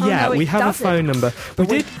 Oh, yeah, no, it we have doesn't. a phone number. We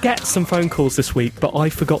did get some phone calls this week, but I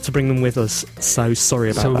forgot to bring them with us, so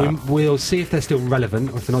sorry about So that. we'll see if they're still relevant,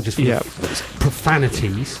 or if they're not just full of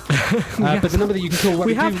profanities. But the number that you can call...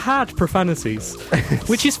 We have had profanities,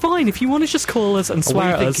 which is fine. If you want to just call us and swear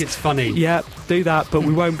we at think us... it's funny. Yeah, do that, but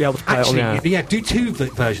we won't be able to play it on Actually, the air. yeah, do two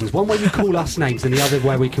versions. One where you call us names, and the other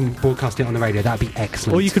where we can broadcast it on the radio. That'd be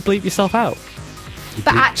excellent. Or you could bleep yourself out,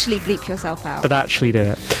 But actually bleep yourself out. but actually do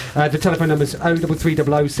it. The telephone number's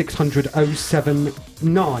 03300 600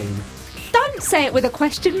 079. Don't say it with a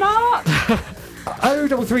question mark.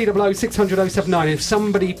 03300 600 079. If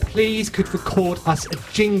somebody please could record us a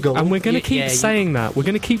jingle. And we're going to keep yeah, saying that. We're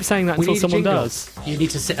going to keep saying that We until need a someone jingle. does. You need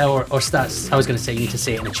to say, or start. I was going to say you need to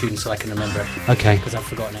say it in a tune so I can remember it Okay. because I've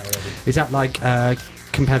forgotten it already. Is that like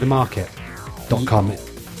comparethemarket.com?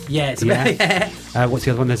 Yeah, it's a Yeah. bit. What's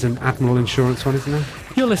the other one? There's an Admiral Insurance one, isn't there?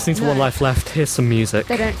 You're listening to No. One Life Left. Here's some music.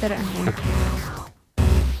 They don't hear.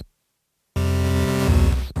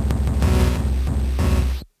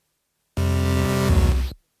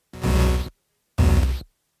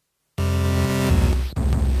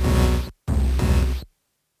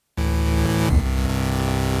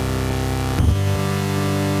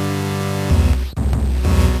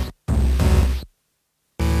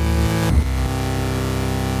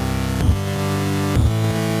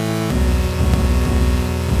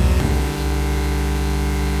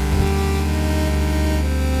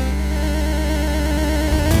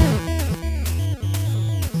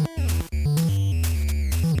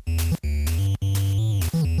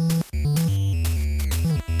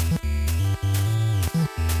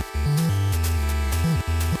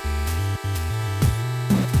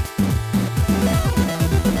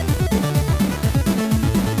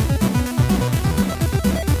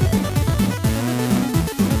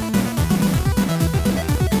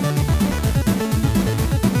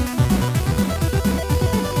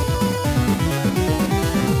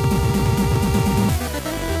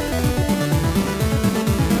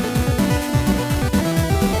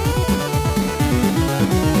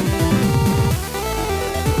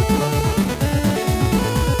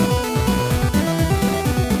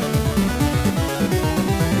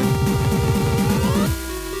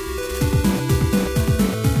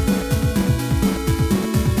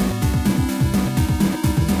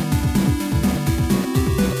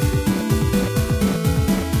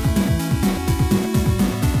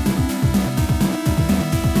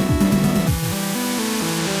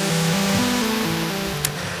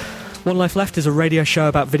 One Life Left is a radio show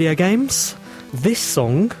about video games. This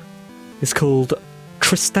song is called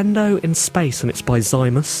Crescendo in Space, and it's by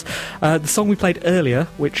Zymus. The song we played earlier,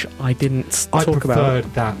 which I didn't I talk about.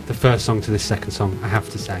 preferred the first song to this second song, I have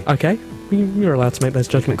to say. Okay, you're allowed to make those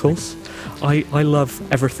judgment calls. I love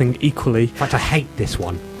everything equally. In fact, I hate this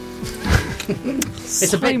one.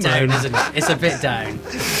 It's a bit down, isn't it? It's a bit down.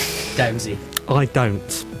 Downsy. I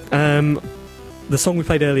don't. The song we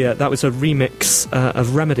played earlier, that was a remix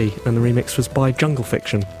of Remedy, and the remix was by Jungle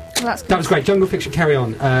Fiction. Well, that's good. That was great. Jungle Fiction, carry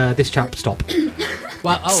on. This chap, stop.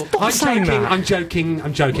 Well, I'm saying joking, that. I'm joking.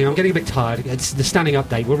 I'm getting a bit tired. It's the standing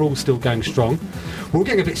update. We're all still going strong. We're all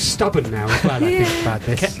getting a bit stubborn now as well, I think, about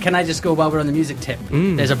this. Can I just go while we're on the music tip?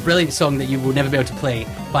 There's a brilliant song that you will never be able to play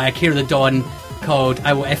by Akira the Dawn called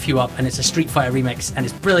I Will F You Up, and it's a Street Fighter remix, and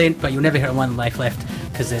it's brilliant, but you'll never hear it on One Life Left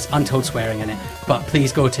because there's untold swearing in it. But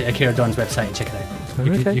please go to Akira Dawn's website and check it out.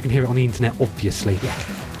 You can hear it on the internet, obviously.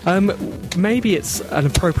 Maybe it's an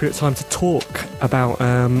appropriate time to talk about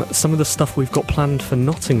some of the stuff we've got planned for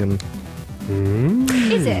Nottingham.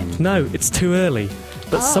 Is it? No, it's too early.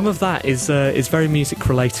 But some of that is very music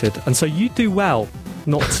related, and so you do well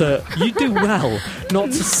not to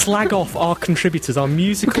slag off our contributors, our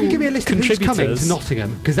musical Can you give me a list of who's coming contributors. to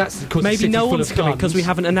Nottingham? Because that's because Maybe no one's coming because we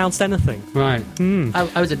haven't announced anything. Right.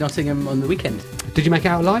 I was at Nottingham on the weekend. Did you make it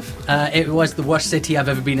out alive? It was the worst city I've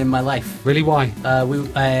ever been in my life. Really? Why?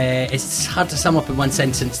 It's hard to sum up in one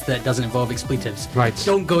sentence that doesn't involve expletives. Right.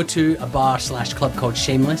 Don't go to a bar/club called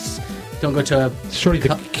Shameless. Don't go to a... Surely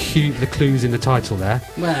the clues in the title there.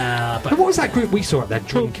 Well, But but what was that group we saw up there Well,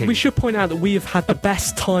 drinking? we should point out that we have had the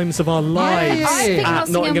best times of our lives Yeah. I think at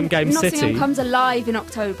Nottingham Game City. Nottingham comes alive in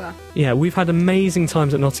October. Yeah, we've had amazing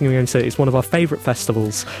times at Nottingham Game City. It's one of our favourite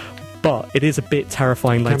festivals, but it is a bit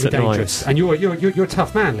terrifying Can late be at dangerous. night. And you're a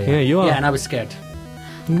tough man, Leo. Yeah, you are. yeah, and I was scared.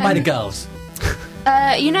 By the girls.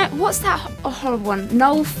 You know, what's that horrible one?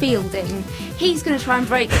 Noel Fielding. He's going to try and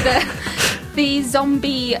break the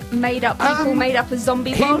zombie made-up people made up a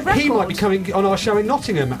zombie world record. He might be coming on our show in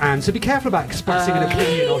Nottingham, Anne, so be careful about expressing an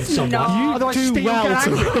opinion on someone. not. Otherwise do Steve will well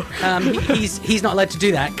get angry. He's not allowed to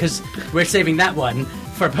do that because we're saving that one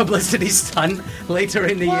for a publicity stunt later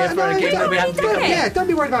in the year for a game that we haven't don't done. Yeah, don't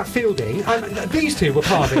be worried about Fielding. These two were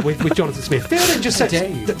part of it with Jonathan Smith. Fielding just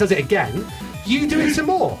does it again. You do it some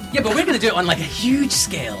more. Yeah, but we're going to do it on like a huge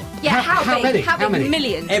scale. Yeah, How big? many? How How big? many?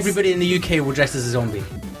 Millions. Everybody in the UK will dress as a zombie.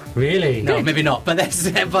 Really? No, maybe not. But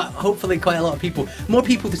but hopefully quite a lot of people. More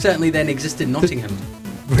people certainly than exist in Nottingham.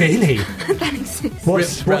 Really? That exists.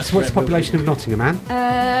 What's the population of Nottingham,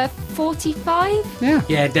 man? 45? Yeah.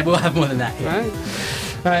 Yeah, we'll have more than that. Yeah.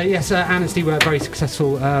 Right. Yes, Anne and Steve were very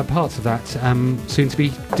successful parts of that soon-to-be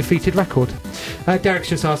defeated record. Derek's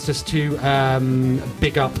just asked us to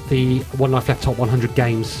big up the One Life Left Top 100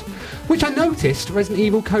 games, which I noticed Resident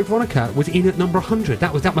Evil Code Veronica was in at number 100.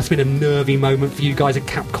 That must have been a nervy moment for you guys at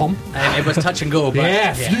Capcom. It was touch and go, but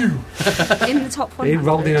Yeah, phew. In the top 100. It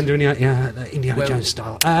rolled in under Indiana Jones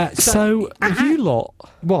style. So you lot.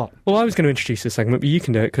 What? Well, I was going to introduce this segment, but you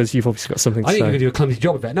can do it because you've obviously got something to I think say. you're going to do a clumsy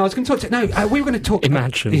job of it. No, I was going to talk to... we were going to talk...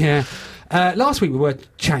 Imagine. Yeah. Last week we were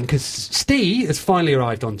chatting because Steve has finally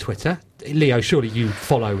arrived on Twitter. Leo, surely you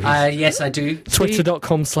follow his... yes, I do.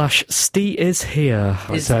 Twitter.com/Steve is here.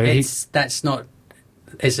 That's not.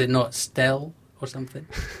 Is it not Stell or something?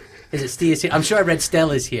 Is it Steve is here? I'm sure I read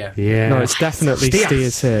Stell is here. Yeah. No, it's definitely Steve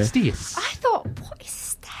is here. Steve. I thought, what is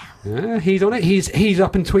Stell? He's on it. He's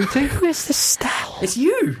up and tweeting. Who is the Stell? It's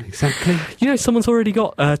you. Exactly. You know, someone's already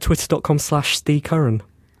got Twitter.com/Steve Curran.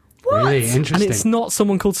 What? Really interesting. And it's not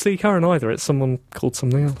someone called Steve Curran either, it's someone called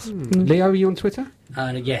something else. Leo, are you on Twitter?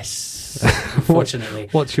 Yes. Unfortunately.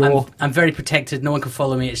 What's your... I'm very protected. No one can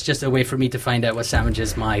follow me. It's just a way for me to find out what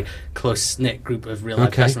sandwiches my close-knit group of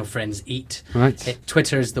real-life personal friends eat. Right.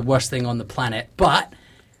 Twitter is the worst thing on the planet. But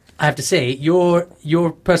I have to say, your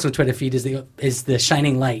personal Twitter feed is the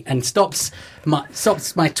shining light and stops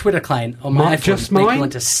my Twitter client on my iPhone just making me mine?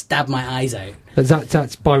 want to stab my eyes out.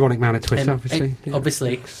 That's Byronic Man at Twitter, obviously.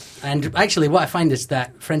 Obviously. And actually, what I find is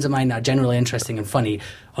that friends of mine that are generally interesting and funny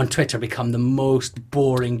on Twitter become the most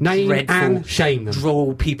boring, Name dreadful, and shame them.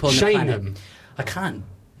 droll people on the Shame planet. them. I can't.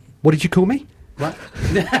 What did you call me? What?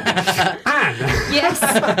 Anne, Yes,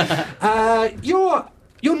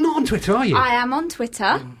 you're not on Twitter, are you? I am on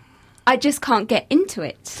Twitter. I just can't get into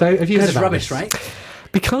it. So have you heard It's about rubbish, this? right?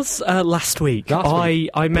 Because last week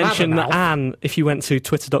I mentioned that Blabbermouth. Anne, if you went to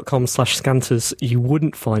twitter.com/scanters, you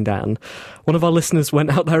wouldn't find Anne. One of our listeners went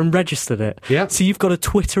out there and registered it. Yeah. So you've got a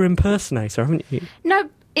Twitter impersonator, haven't you? No,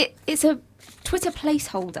 it's a Twitter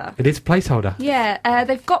placeholder. It is a placeholder, Yeah,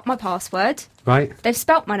 they've got my password. right? They've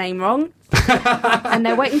spelt my name wrong. And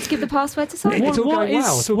they're waiting to give the password to someone. It's all What going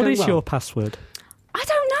well. is It's all what going is well. your password? I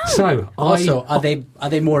don't know. So, Also, are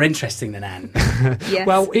they more interesting than Anne? Yes.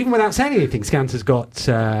 well, even without saying anything, Scanter's got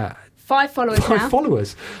 5 followers 5 now.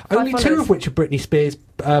 followers. Only 2 followers. of which are Britney Spears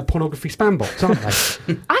pornography spam bots, aren't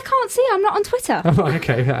they? I can't see. I'm not on Twitter. Oh, right,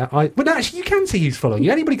 okay. Well, no, actually, you can see who's following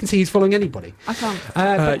you. Anybody can see who's following anybody. I can't.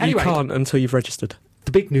 But You anyway, can't until you've registered.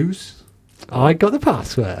 the big news. I got the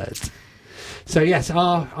password. So yes,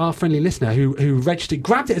 our friendly listener who registered,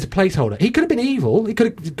 grabbed it as a placeholder. He could have been evil. He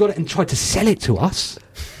could have got it and tried to sell it to us.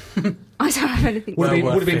 I don't have anything. Would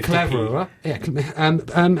Well have been worth cleverer. Yeah,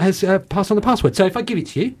 has passed on the password. So if I give it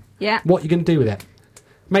to you, Yeah. what are you going to do with it?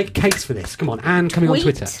 Make a case for this. Come on, Anne, coming on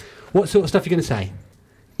Tweet. Twitter. What sort of stuff are you going to say?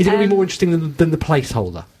 Is it going to be more interesting than the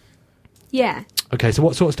placeholder? Yeah. Okay, so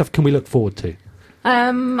what sort of stuff can we look forward to?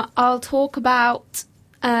 I'll talk about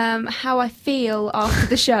how I feel after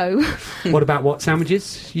the show. What about what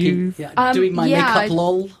sandwiches you? Doing my yeah, makeup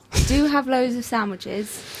lol. Do have loads of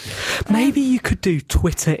sandwiches. Maybe you could do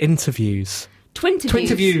Twitter interviews.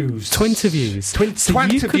 Twinterviews. Twinterviews.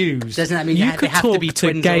 Twinterviews. Doesn't that mean You they could have talk to be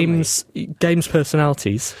to twins games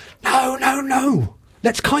personalities. No.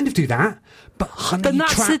 Let's kind of do that, but honey Then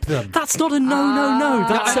that's trap it. them. That's not a no.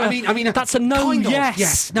 That's I mean, that's a no. kind of, Yes.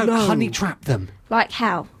 yes. No, honey trap them. Like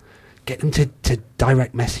how? Get them to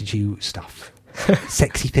direct message you stuff,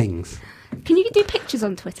 sexy things. Can you do pictures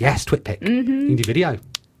on Twitter? Yes, TwitPic. You can do video.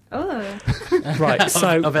 Oh. Right.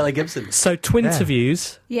 So of Ellie Gibson. so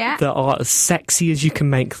Twinterviews Yeah. that are as sexy as you can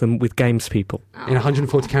make them with games people. In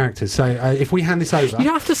 140 characters. So if we hand this over, You don't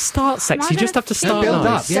have to start sexy. You just have to start build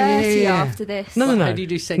nice. up. Yeah. 30 after this. No. How do you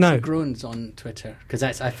do sexy No. groans on Twitter? Because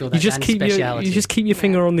I feel You that's just Anne's keep speciality. you just keep your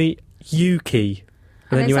finger on the U key,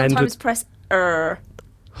 And then you end sometimes with. press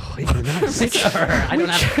Even that's- I don't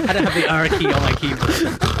have the R key on my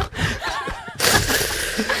keyboard.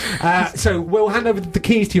 So we'll hand over the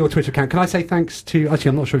keys to your Twitter account. Can I say thanks to... Actually,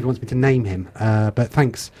 I'm not sure if he wants me to name him, but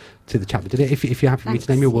thanks to the chap that did it. If you're happy for me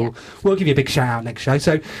to name you, we'll give you a big shout-out next show.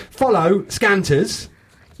 So follow Scanters.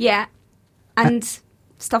 Yeah, and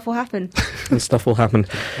stuff will happen. And stuff will happen.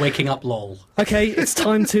 Waking up, lol. Okay, it's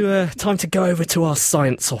time to go over to our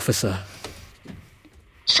science officer.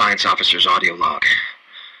 Science officer's audio log.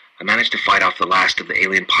 I managed to fight off the last of the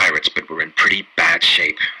alien pirates, but we're in pretty bad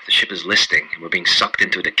shape. The ship is listing, and we're being sucked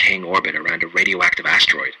into a decaying orbit around a radioactive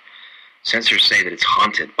asteroid. Sensors say that it's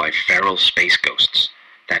haunted by feral space ghosts.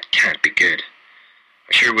 That can't be good.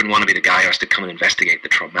 I sure wouldn't want to be the guy who has to come and investigate the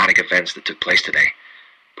traumatic events that took place today.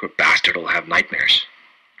 Poor bastard will have nightmares.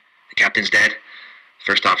 The captain's dead. The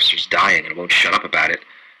first officer's dying and won't shut up about it.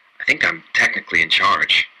 I think I'm technically in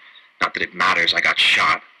charge. Not that it matters, I got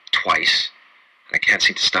shot twice. I can't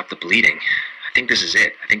seem to stop the bleeding. I think this is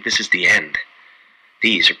it. I think this is the end.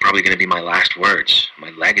 These are probably going to be my last words, my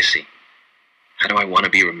legacy. How do I want to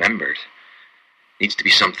be remembered? Needs to be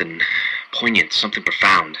something poignant, something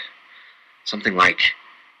profound. Something like,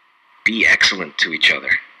 be excellent to each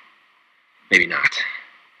other. Maybe not.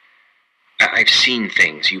 I've seen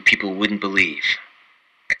things you people wouldn't believe.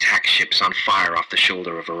 Attack ships on fire off the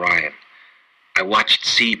shoulder of Orion. I watched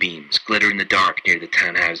C-beams glitter in the dark near the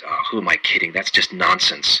townhouse. Oh, who am I kidding? That's just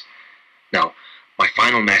nonsense. No, my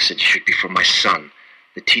final message should be from my son,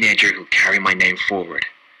 the teenager who'll carry my name forward.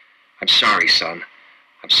 I'm sorry, son.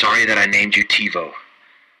 I'm sorry that I named you TiVo.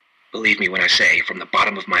 Believe me when I say, from the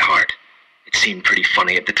bottom of my heart, it seemed pretty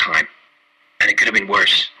funny at the time. And it could have been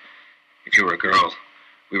worse. If you were a girl,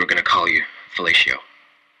 we were going to call you Fellatio.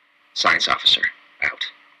 Science officer, out.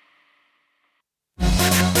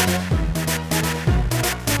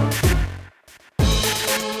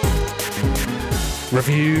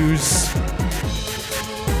 Reviews.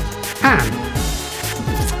 Anne.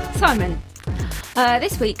 Simon,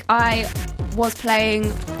 this week I was playing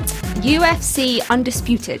UFC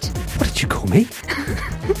Undisputed. What did you call me?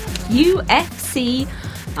 UFC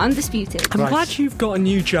Undisputed. I'm glad you've got a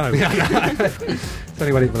new joke. It's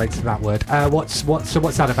only when it relates to that word. What's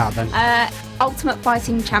that about then? Ultimate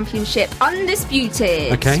Fighting Championship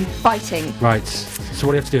Undisputed. Okay. Fighting. Right. So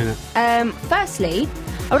what do you have to do in it? Firstly,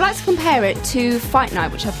 I would like to compare it to Fight Night,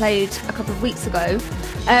 which I played a couple of weeks ago.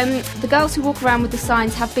 The girls who walk around with the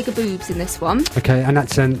signs have bigger boobs in this one. Okay, and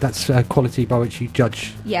that's quality by which you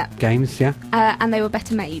judge games, yeah? And they were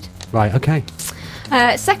better made. Right, okay.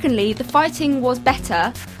 Secondly, the fighting was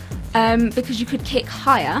better because you could kick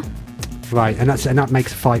higher. Right, and that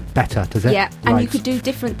makes a fight better, does it? Yeah, and right. you could do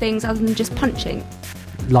different things other than just punching.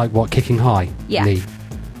 Like what, kicking high? Yeah. Knee.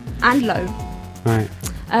 And low. Right.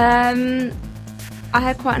 I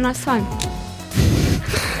had quite a nice time.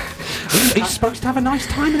 Are you supposed to have a nice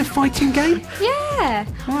time in a fighting game? Yeah.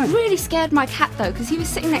 Right. Really scared my cat though, because he was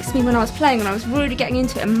sitting next to me when I was playing and I was really getting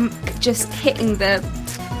into it and just hitting the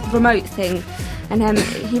remote thing, and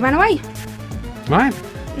he ran away. Right.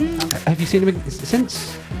 Have you seen him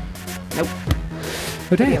since? Nope.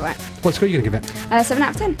 Oh dear. Right. What score are you going to give it? 7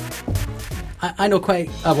 out of 10. I know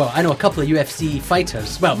I know a couple of UFC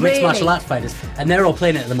fighters, mixed Really? martial art fighters, and they're all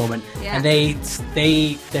playing it at the moment. Yeah. And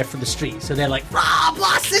they're from the street, so they're like, "Rah,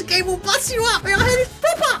 blast! This game will blast you up. Your head is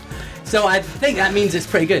proper." So I think that means it's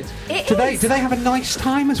pretty good. Do they have a nice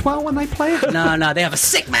time as well when they play it? No, they have a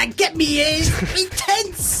sick man. Get me is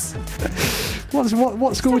intense.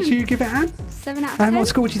 What score would you give it, Anne? 7 out of 10. And what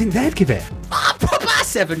score would you think they'd give it? Proper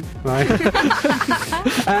 7. Right.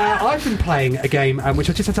 I've been playing a game which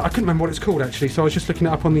I couldn't remember what it's called actually, so I was just looking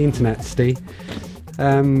it up on the internet, Steve.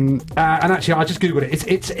 And actually, I just googled it.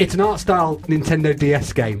 It's an art style Nintendo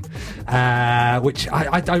DS game, which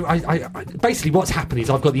I basically what's happened is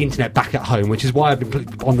I've got the internet back at home, which is why I've been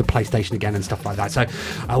on the PlayStation again and stuff like that. So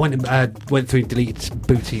I went through deleted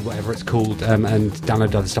Booty, whatever it's called, and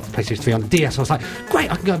downloaded other stuff for PlayStation 3 on the DS. I was like, great,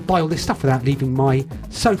 I can go and buy all this stuff without leaving my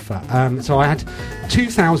sofa. So I had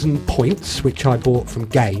 2,000 points, which I bought from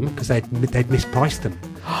Game because they'd mispriced them.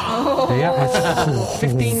 Yeah,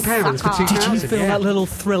 £15 for 2,000. Did you feel that little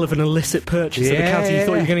thrill of an illicit purchase at the counter? You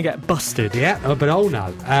thought you were going to get busted? Yeah, but oh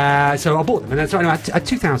no. So I bought them, and then I had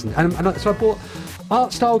 2,000. And so I bought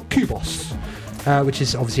Art Style Kubos, which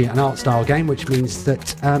is obviously an art style game, which means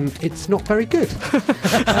that it's not very good.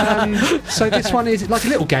 So this one is like a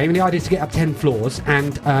little game, and the idea is to get up 10 floors,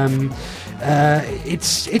 and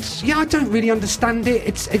it's I don't really understand it.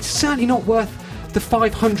 It's certainly not worth the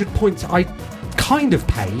 500 points I kind of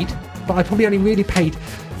paid, but I probably only really paid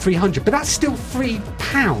 300, but that's still £3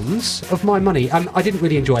 £10 of my money. I didn't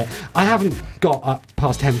really enjoy it. I haven't got up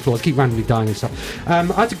past 10 floors, keep randomly dying and stuff. I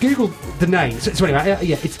had to Google the name. So anyway,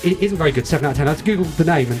 it isn't very good, 7 out of 10. I had to Google the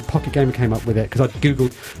name, and Pocket Gamer came up with it, because I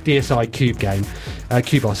Googled DSi Cube Game,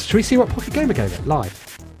 Cubos. Should we see what Pocket Gamer gave it live?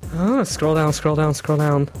 Oh, scroll down.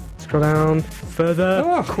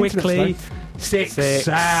 Further, quickly. 6.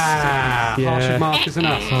 Yeah. Harsher mark is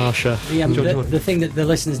enough. Harsher. The thing that the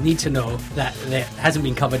listeners need to know that hasn't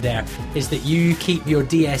been covered there is that you keep your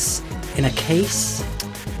DS in a case.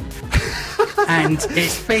 And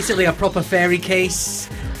it's basically a proper fairy case.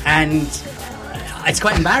 And it's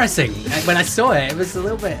quite embarrassing. When I saw it, it was a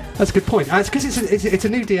little bit... That's a good point. It's because it's a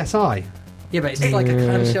new DSi. Yeah, but it's like a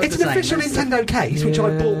clamshell It's design. an official Nintendo case, which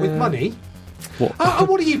I bought with money. What?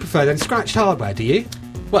 What do you prefer then? Scratched hardware, do you?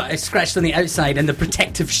 Well, it's scratched on the outside and the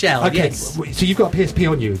protective shell, Okay, yes. so you've got a PSP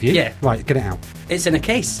on you, have you? Yeah. Right, get it out. It's in a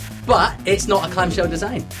case, but it's not a clamshell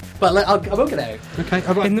design. But I will get it out. Okay.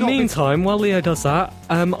 Right, In the meantime, while Leo does that,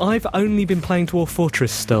 I've only been playing Dwarf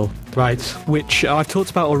Fortress still. Right. Which I've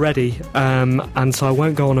talked about already, and so I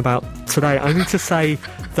won't go on about today. I need to say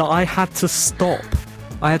that I had to stop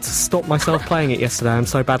myself playing it yesterday. I'm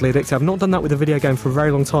so badly addicted. I've not done that with a video game for a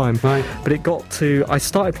very long time. Right. But it got to... I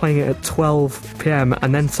started playing it at 12 p.m,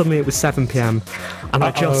 and then suddenly it was 7 p.m, and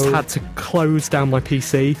I just had to close down my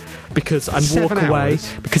PC and walk away,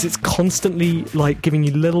 because it's constantly like giving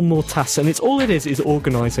you little more tasks, and it's all it is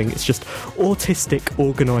organising. It's just autistic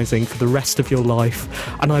organising for the rest of your life,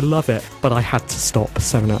 and I love it, but I had to stop.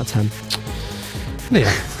 7 out of 10.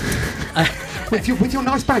 Yeah. With your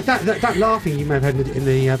nice bag, that laughing you may have heard in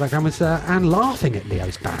the background was Anne laughing at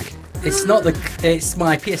Leo's bag. It's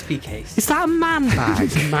my PSP case. Is that a man bag?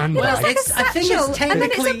 It's a man Well, bag. I think it's technically and then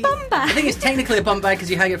it's a bum bag. I think it's technically a bum bag because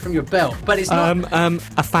you hang it from your belt, but it's not.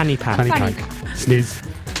 A fanny pack. Fanny pack. Sniz.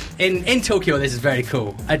 In Tokyo, this is very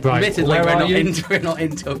cool. Right. Admittedly, Where are you? we're not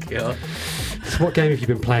in Tokyo. So what game have you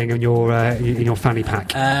been playing in your fanny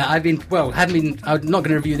pack? I'm not going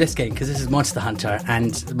to review this game because this is Monster Hunter,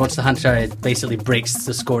 and Monster Hunter basically breaks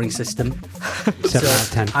the scoring system. 7 out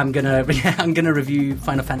of 10. I'm gonna review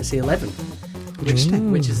Final Fantasy 11.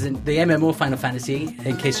 Which is the MMO Final Fantasy,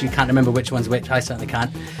 in case you can't remember which one's which. I certainly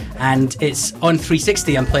can't. And it's on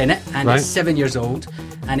 360, I'm playing it, and it's 7 years old,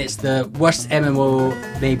 and it's the worst MMO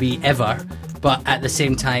maybe ever, but at the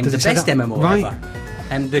same time, the best MMO ever.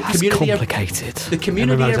 And the That's community complicated. The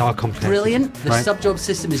community MMOs are are complicated. brilliant. The Right. sub-job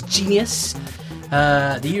system is genius.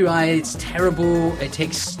 The UI is terrible. It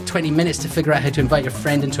takes 20 minutes to figure out how to invite your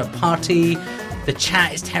friend into a party. The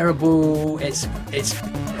chat is terrible. It's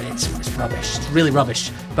rubbish. It's really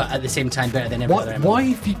rubbish. But at the same time, better than every other MMO. Why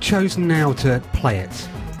have you chosen now to play it?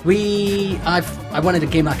 I wanted a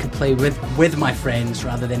game I could play with my friends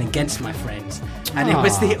rather than against my friends. And it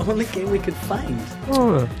was the only game we could find.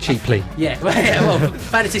 Cheaply. Yeah, well,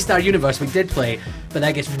 Phantasy Star Universe we did play, but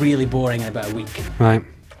that gets really boring in about a week. Right.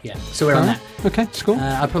 Yeah, so we're on that. Okay, it's cool.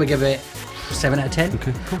 I'll probably give it 7 out of 10.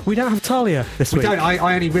 Okay, cool. We don't have Talia this week. We don't.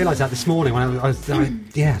 I only realised that this morning when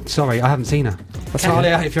yeah, sorry, I haven't seen her.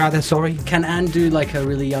 Talia, if you're out there, sorry. Can Anne do like a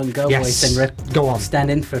really young girl Yes. voice and Go on.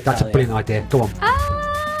 stand in for That's a Talia? brilliant idea. Go on.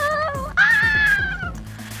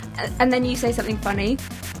 And then you say something funny.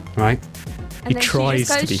 Right. And He then she tries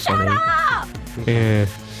just to goes, be "Shut funny." up!" Yeah.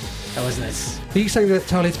 That was nice. Are you saying that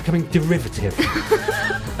Talia's becoming derivative?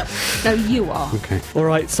 No, you are. Okay. All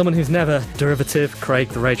right, someone who's never derivative, Craig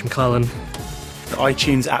the Rage McClellan. The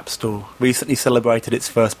iTunes App Store recently celebrated its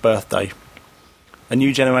first birthday. A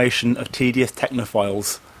new generation of tedious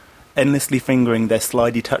technophiles, endlessly fingering their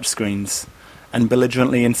slidey touchscreens and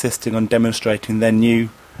belligerently insisting on demonstrating their new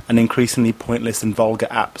and increasingly pointless and vulgar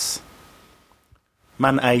apps.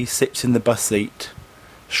 Man A sits in the bus seat,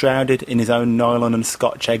 shrouded in his own nylon and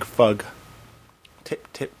Scotch egg fug,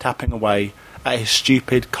 tip-tip-tapping away at his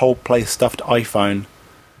stupid Coldplay stuffed iPhone.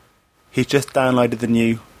 He's just downloaded the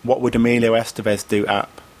new What Would Emilio Estevez Do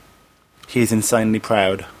app. He is insanely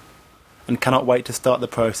proud, and cannot wait to start the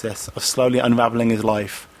process of slowly unravelling his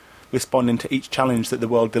life, responding to each challenge that the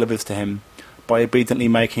world delivers to him, by obediently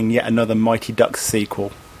making yet another Mighty Ducks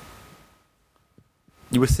sequel.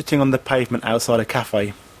 You were sitting on the pavement outside a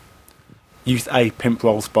cafe. Youth A pimp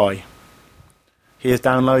rolls by. He has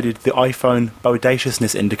downloaded the iPhone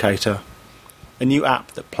Bodaciousness Indicator, a new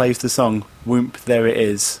app that plays the song Whoomp There It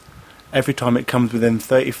Is every time it comes within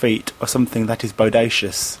 30 feet of something that is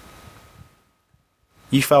bodacious.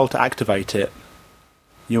 You fail to activate it.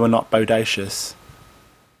 You are not bodacious.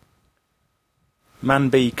 Man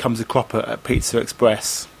B comes a cropper at Pizza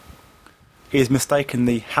Express. He has mistaken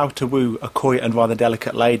the How to Woo a Coy and Rather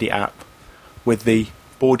Delicate Lady app with the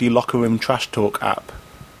Bawdy Locker Room Trash Talk app.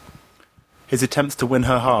 His attempts to win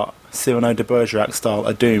her heart, Cyrano de Bergerac style,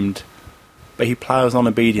 are doomed, but he ploughs on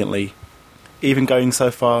obediently, even going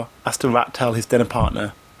so far as to rat-tail his dinner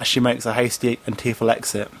partner as she makes a hasty and tearful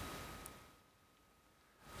exit.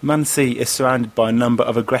 Man C is surrounded by a number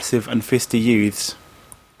of aggressive and fisty youths.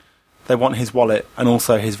 They want his wallet and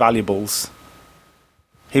also his valuables.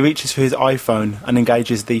 He reaches for his iPhone and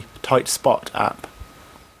engages the Tight Spot app.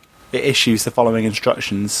 It issues the following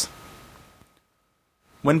instructions.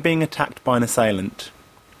 When being attacked by an assailant,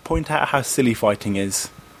 point out how silly fighting is.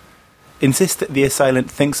 Insist that the assailant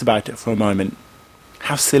thinks about it for a moment,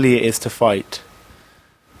 how silly it is to fight.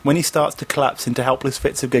 When he starts to collapse into helpless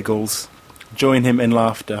fits of giggles, join him in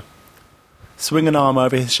laughter. Swing an arm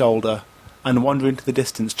over his shoulder and wander into the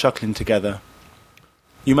distance chuckling together.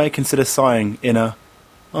 You may consider sighing in a,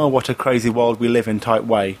 "Oh, what a crazy world we live in" type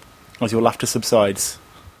way, as your laughter subsides.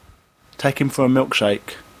 Take him for a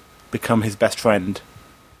milkshake. Become his best friend.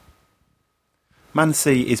 Man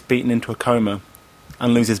C is beaten into a coma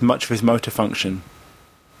and loses much of his motor function,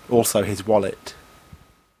 also his wallet.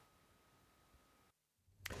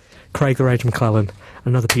 Craig the Rage McClellan,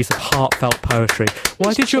 another piece of heartfelt poetry.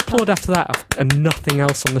 Why did you applaud after that and nothing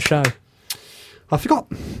else on the show? I forgot.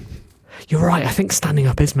 You're right, I think standing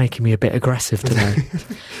up is making me a bit aggressive today.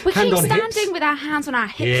 We Hand keep on standing hips. with our hands on our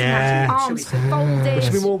hips Yeah. and our arms folded. We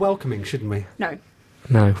should be more welcoming, shouldn't we? No,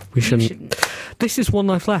 No, we you shouldn't. This is One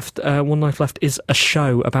Life Left. One Life Left is a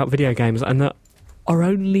show about video games, and there are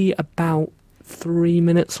only about 3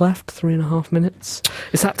 minutes left, 3.5 minutes.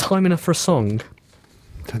 Is that time enough for a song?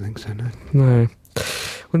 Don't think so, no. No.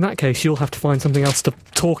 Well, in that case, you'll have to find something else to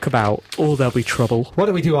talk about, or there'll be trouble. Why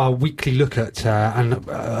don't we do our weekly look at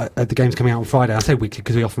the games coming out on Friday? I say weekly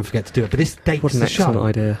because we often forget to do it, but this dates What an the excellent show.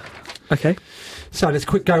 idea. Okay. So let's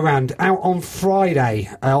quick go round. Out on Friday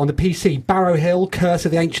on the PC, Barrow Hill, Curse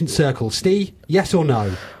of the Ancient Circle. Steve, yes or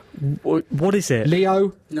no? What is it?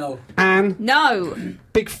 Leo, No. Anne, no.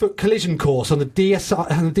 Bigfoot Collision Course on the DS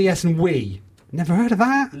and Wii. Never heard of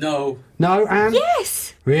that? No. No, Anne?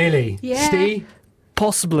 Yes. Really? Yeah. Steve?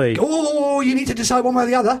 Possibly. Oh, you need to decide one way or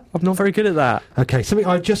the other. I'm not very good at that. Okay, something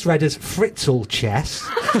I've just read as Fritzl chess,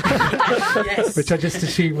 Yes. which I just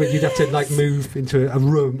assumed you'd have to like move into a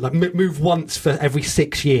room, like move once for every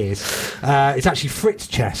 6 years. It's actually Fritz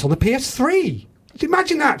chess on the PS3. Could you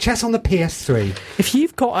imagine that? Chess on the PS3. If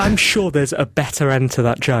you've got, I'm sure there's a better end to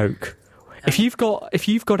that joke. If you've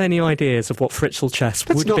got any ideas of what Fritzl chess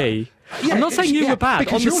That's would not- be, Yeah, I'm not saying you yeah, were bad.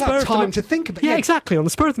 because on the you'll spur have of the time to think about it. Yeah, exactly. On the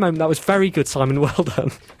spur of the moment, that was very good, Simon. Well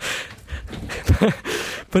done.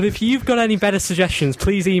 But if you've got any better suggestions,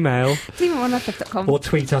 please email. Team@oneliftleft.com. Or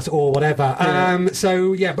tweet us or whatever.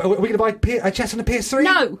 So, yeah, but are we going to buy a chess on a PS3?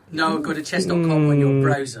 No. No, go to chess.com on your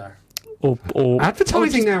browser. Or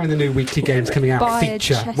Advertising now in the new weekly games coming out Buy a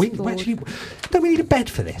feature. We chessboard. actually don't we need a bed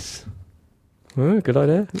for this? Oh, good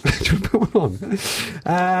idea. Should we put one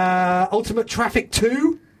on? Ultimate Traffic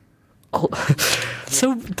 2.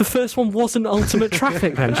 So the first one wasn't Ultimate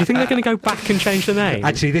Traffic then? Do you think they're going to go back and change the name?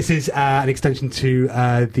 Actually, this is an extension to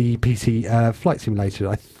the PC Flight Simulator,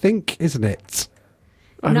 I think, isn't it?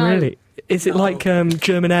 Oh, No. really? Is it like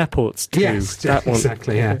German airports too? Yes, that one.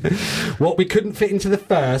 exactly, yeah. What we couldn't fit into the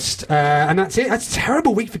first, and that's it. That's a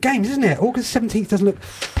terrible week for games, isn't it? August 17th doesn't look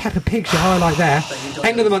Peppa Pig's your highlight there.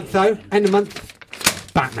 End of the month, though. End of the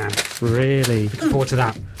month, Batman. Really? Looking forward to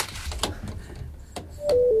that.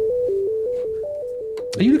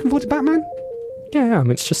 Are you looking forward to Batman? Yeah, I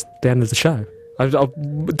mean, it's just the end of the show.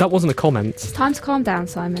 That wasn't a comment. It's time to calm down,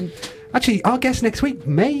 Simon. Actually, our guest next week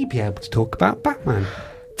may be able to talk about Batman.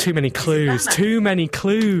 Too many clues. Too many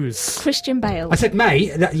clues. Christian Bale. I said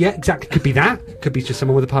may. Yeah, exactly. Could be that. Could be just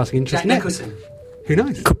someone with a passing interest Jack in it. Nicholson. Who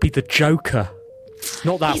knows? Could be the Joker.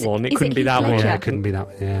 Not that Is- one. It is couldn't it be Heath that one. Ledger? Yeah, it couldn't be that.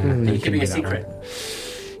 Yeah, It could be a secret.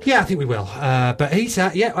 Yeah, I think we will. But he's,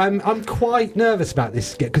 I'm quite nervous about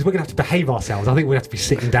this because we're going to have to behave ourselves. I think we have to be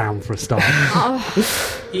sitting down for a start.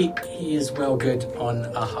 He is well good on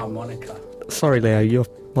a harmonica. Sorry, Leo, your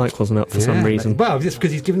mic wasn't up for some reason. Well, just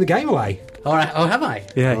because he's given the game away. All right. Oh, have I?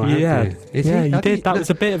 Yeah, Oh, have yeah, you? Is yeah. he? You I did. think- That was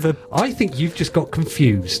a bit of a. I think you've just got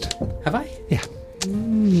confused. Have I? Yeah.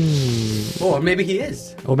 Or maybe he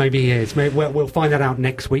is. Or maybe he is. Maybe, we'll find that out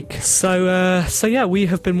next week. So yeah, we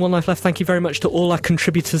have been One Life Left. Thank you very much to all our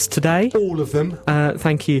contributors today. All of them.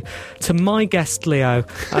 Thank you to my guest Leo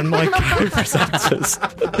and my co-presenters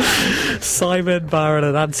Simon Barron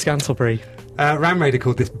and Anne Scantlebury. Ram Raider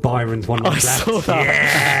called this Byron's One Life I Left. saw that.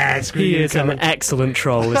 Yeah, screw He you, is an Colin. excellent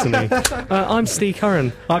troll, isn't he? I'm Steve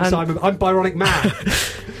Curran. I'm And- Simon. I'm Byronic Man.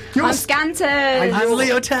 You're I'm Scanton. I'm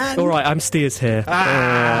Leo Tan. All right, I'm Steers here.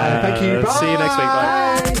 Thank you. Bye. See you next week.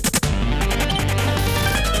 Bye.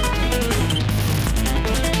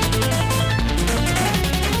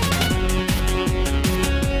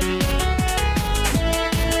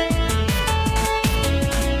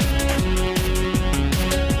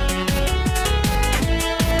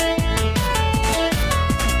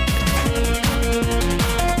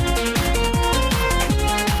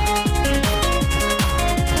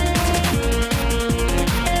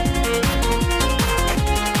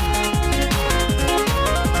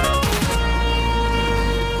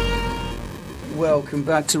 Welcome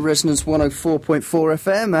back to Resonance 104.4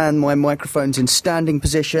 FM, and my microphone's in standing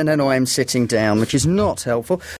position and I am sitting down, which is not helpful.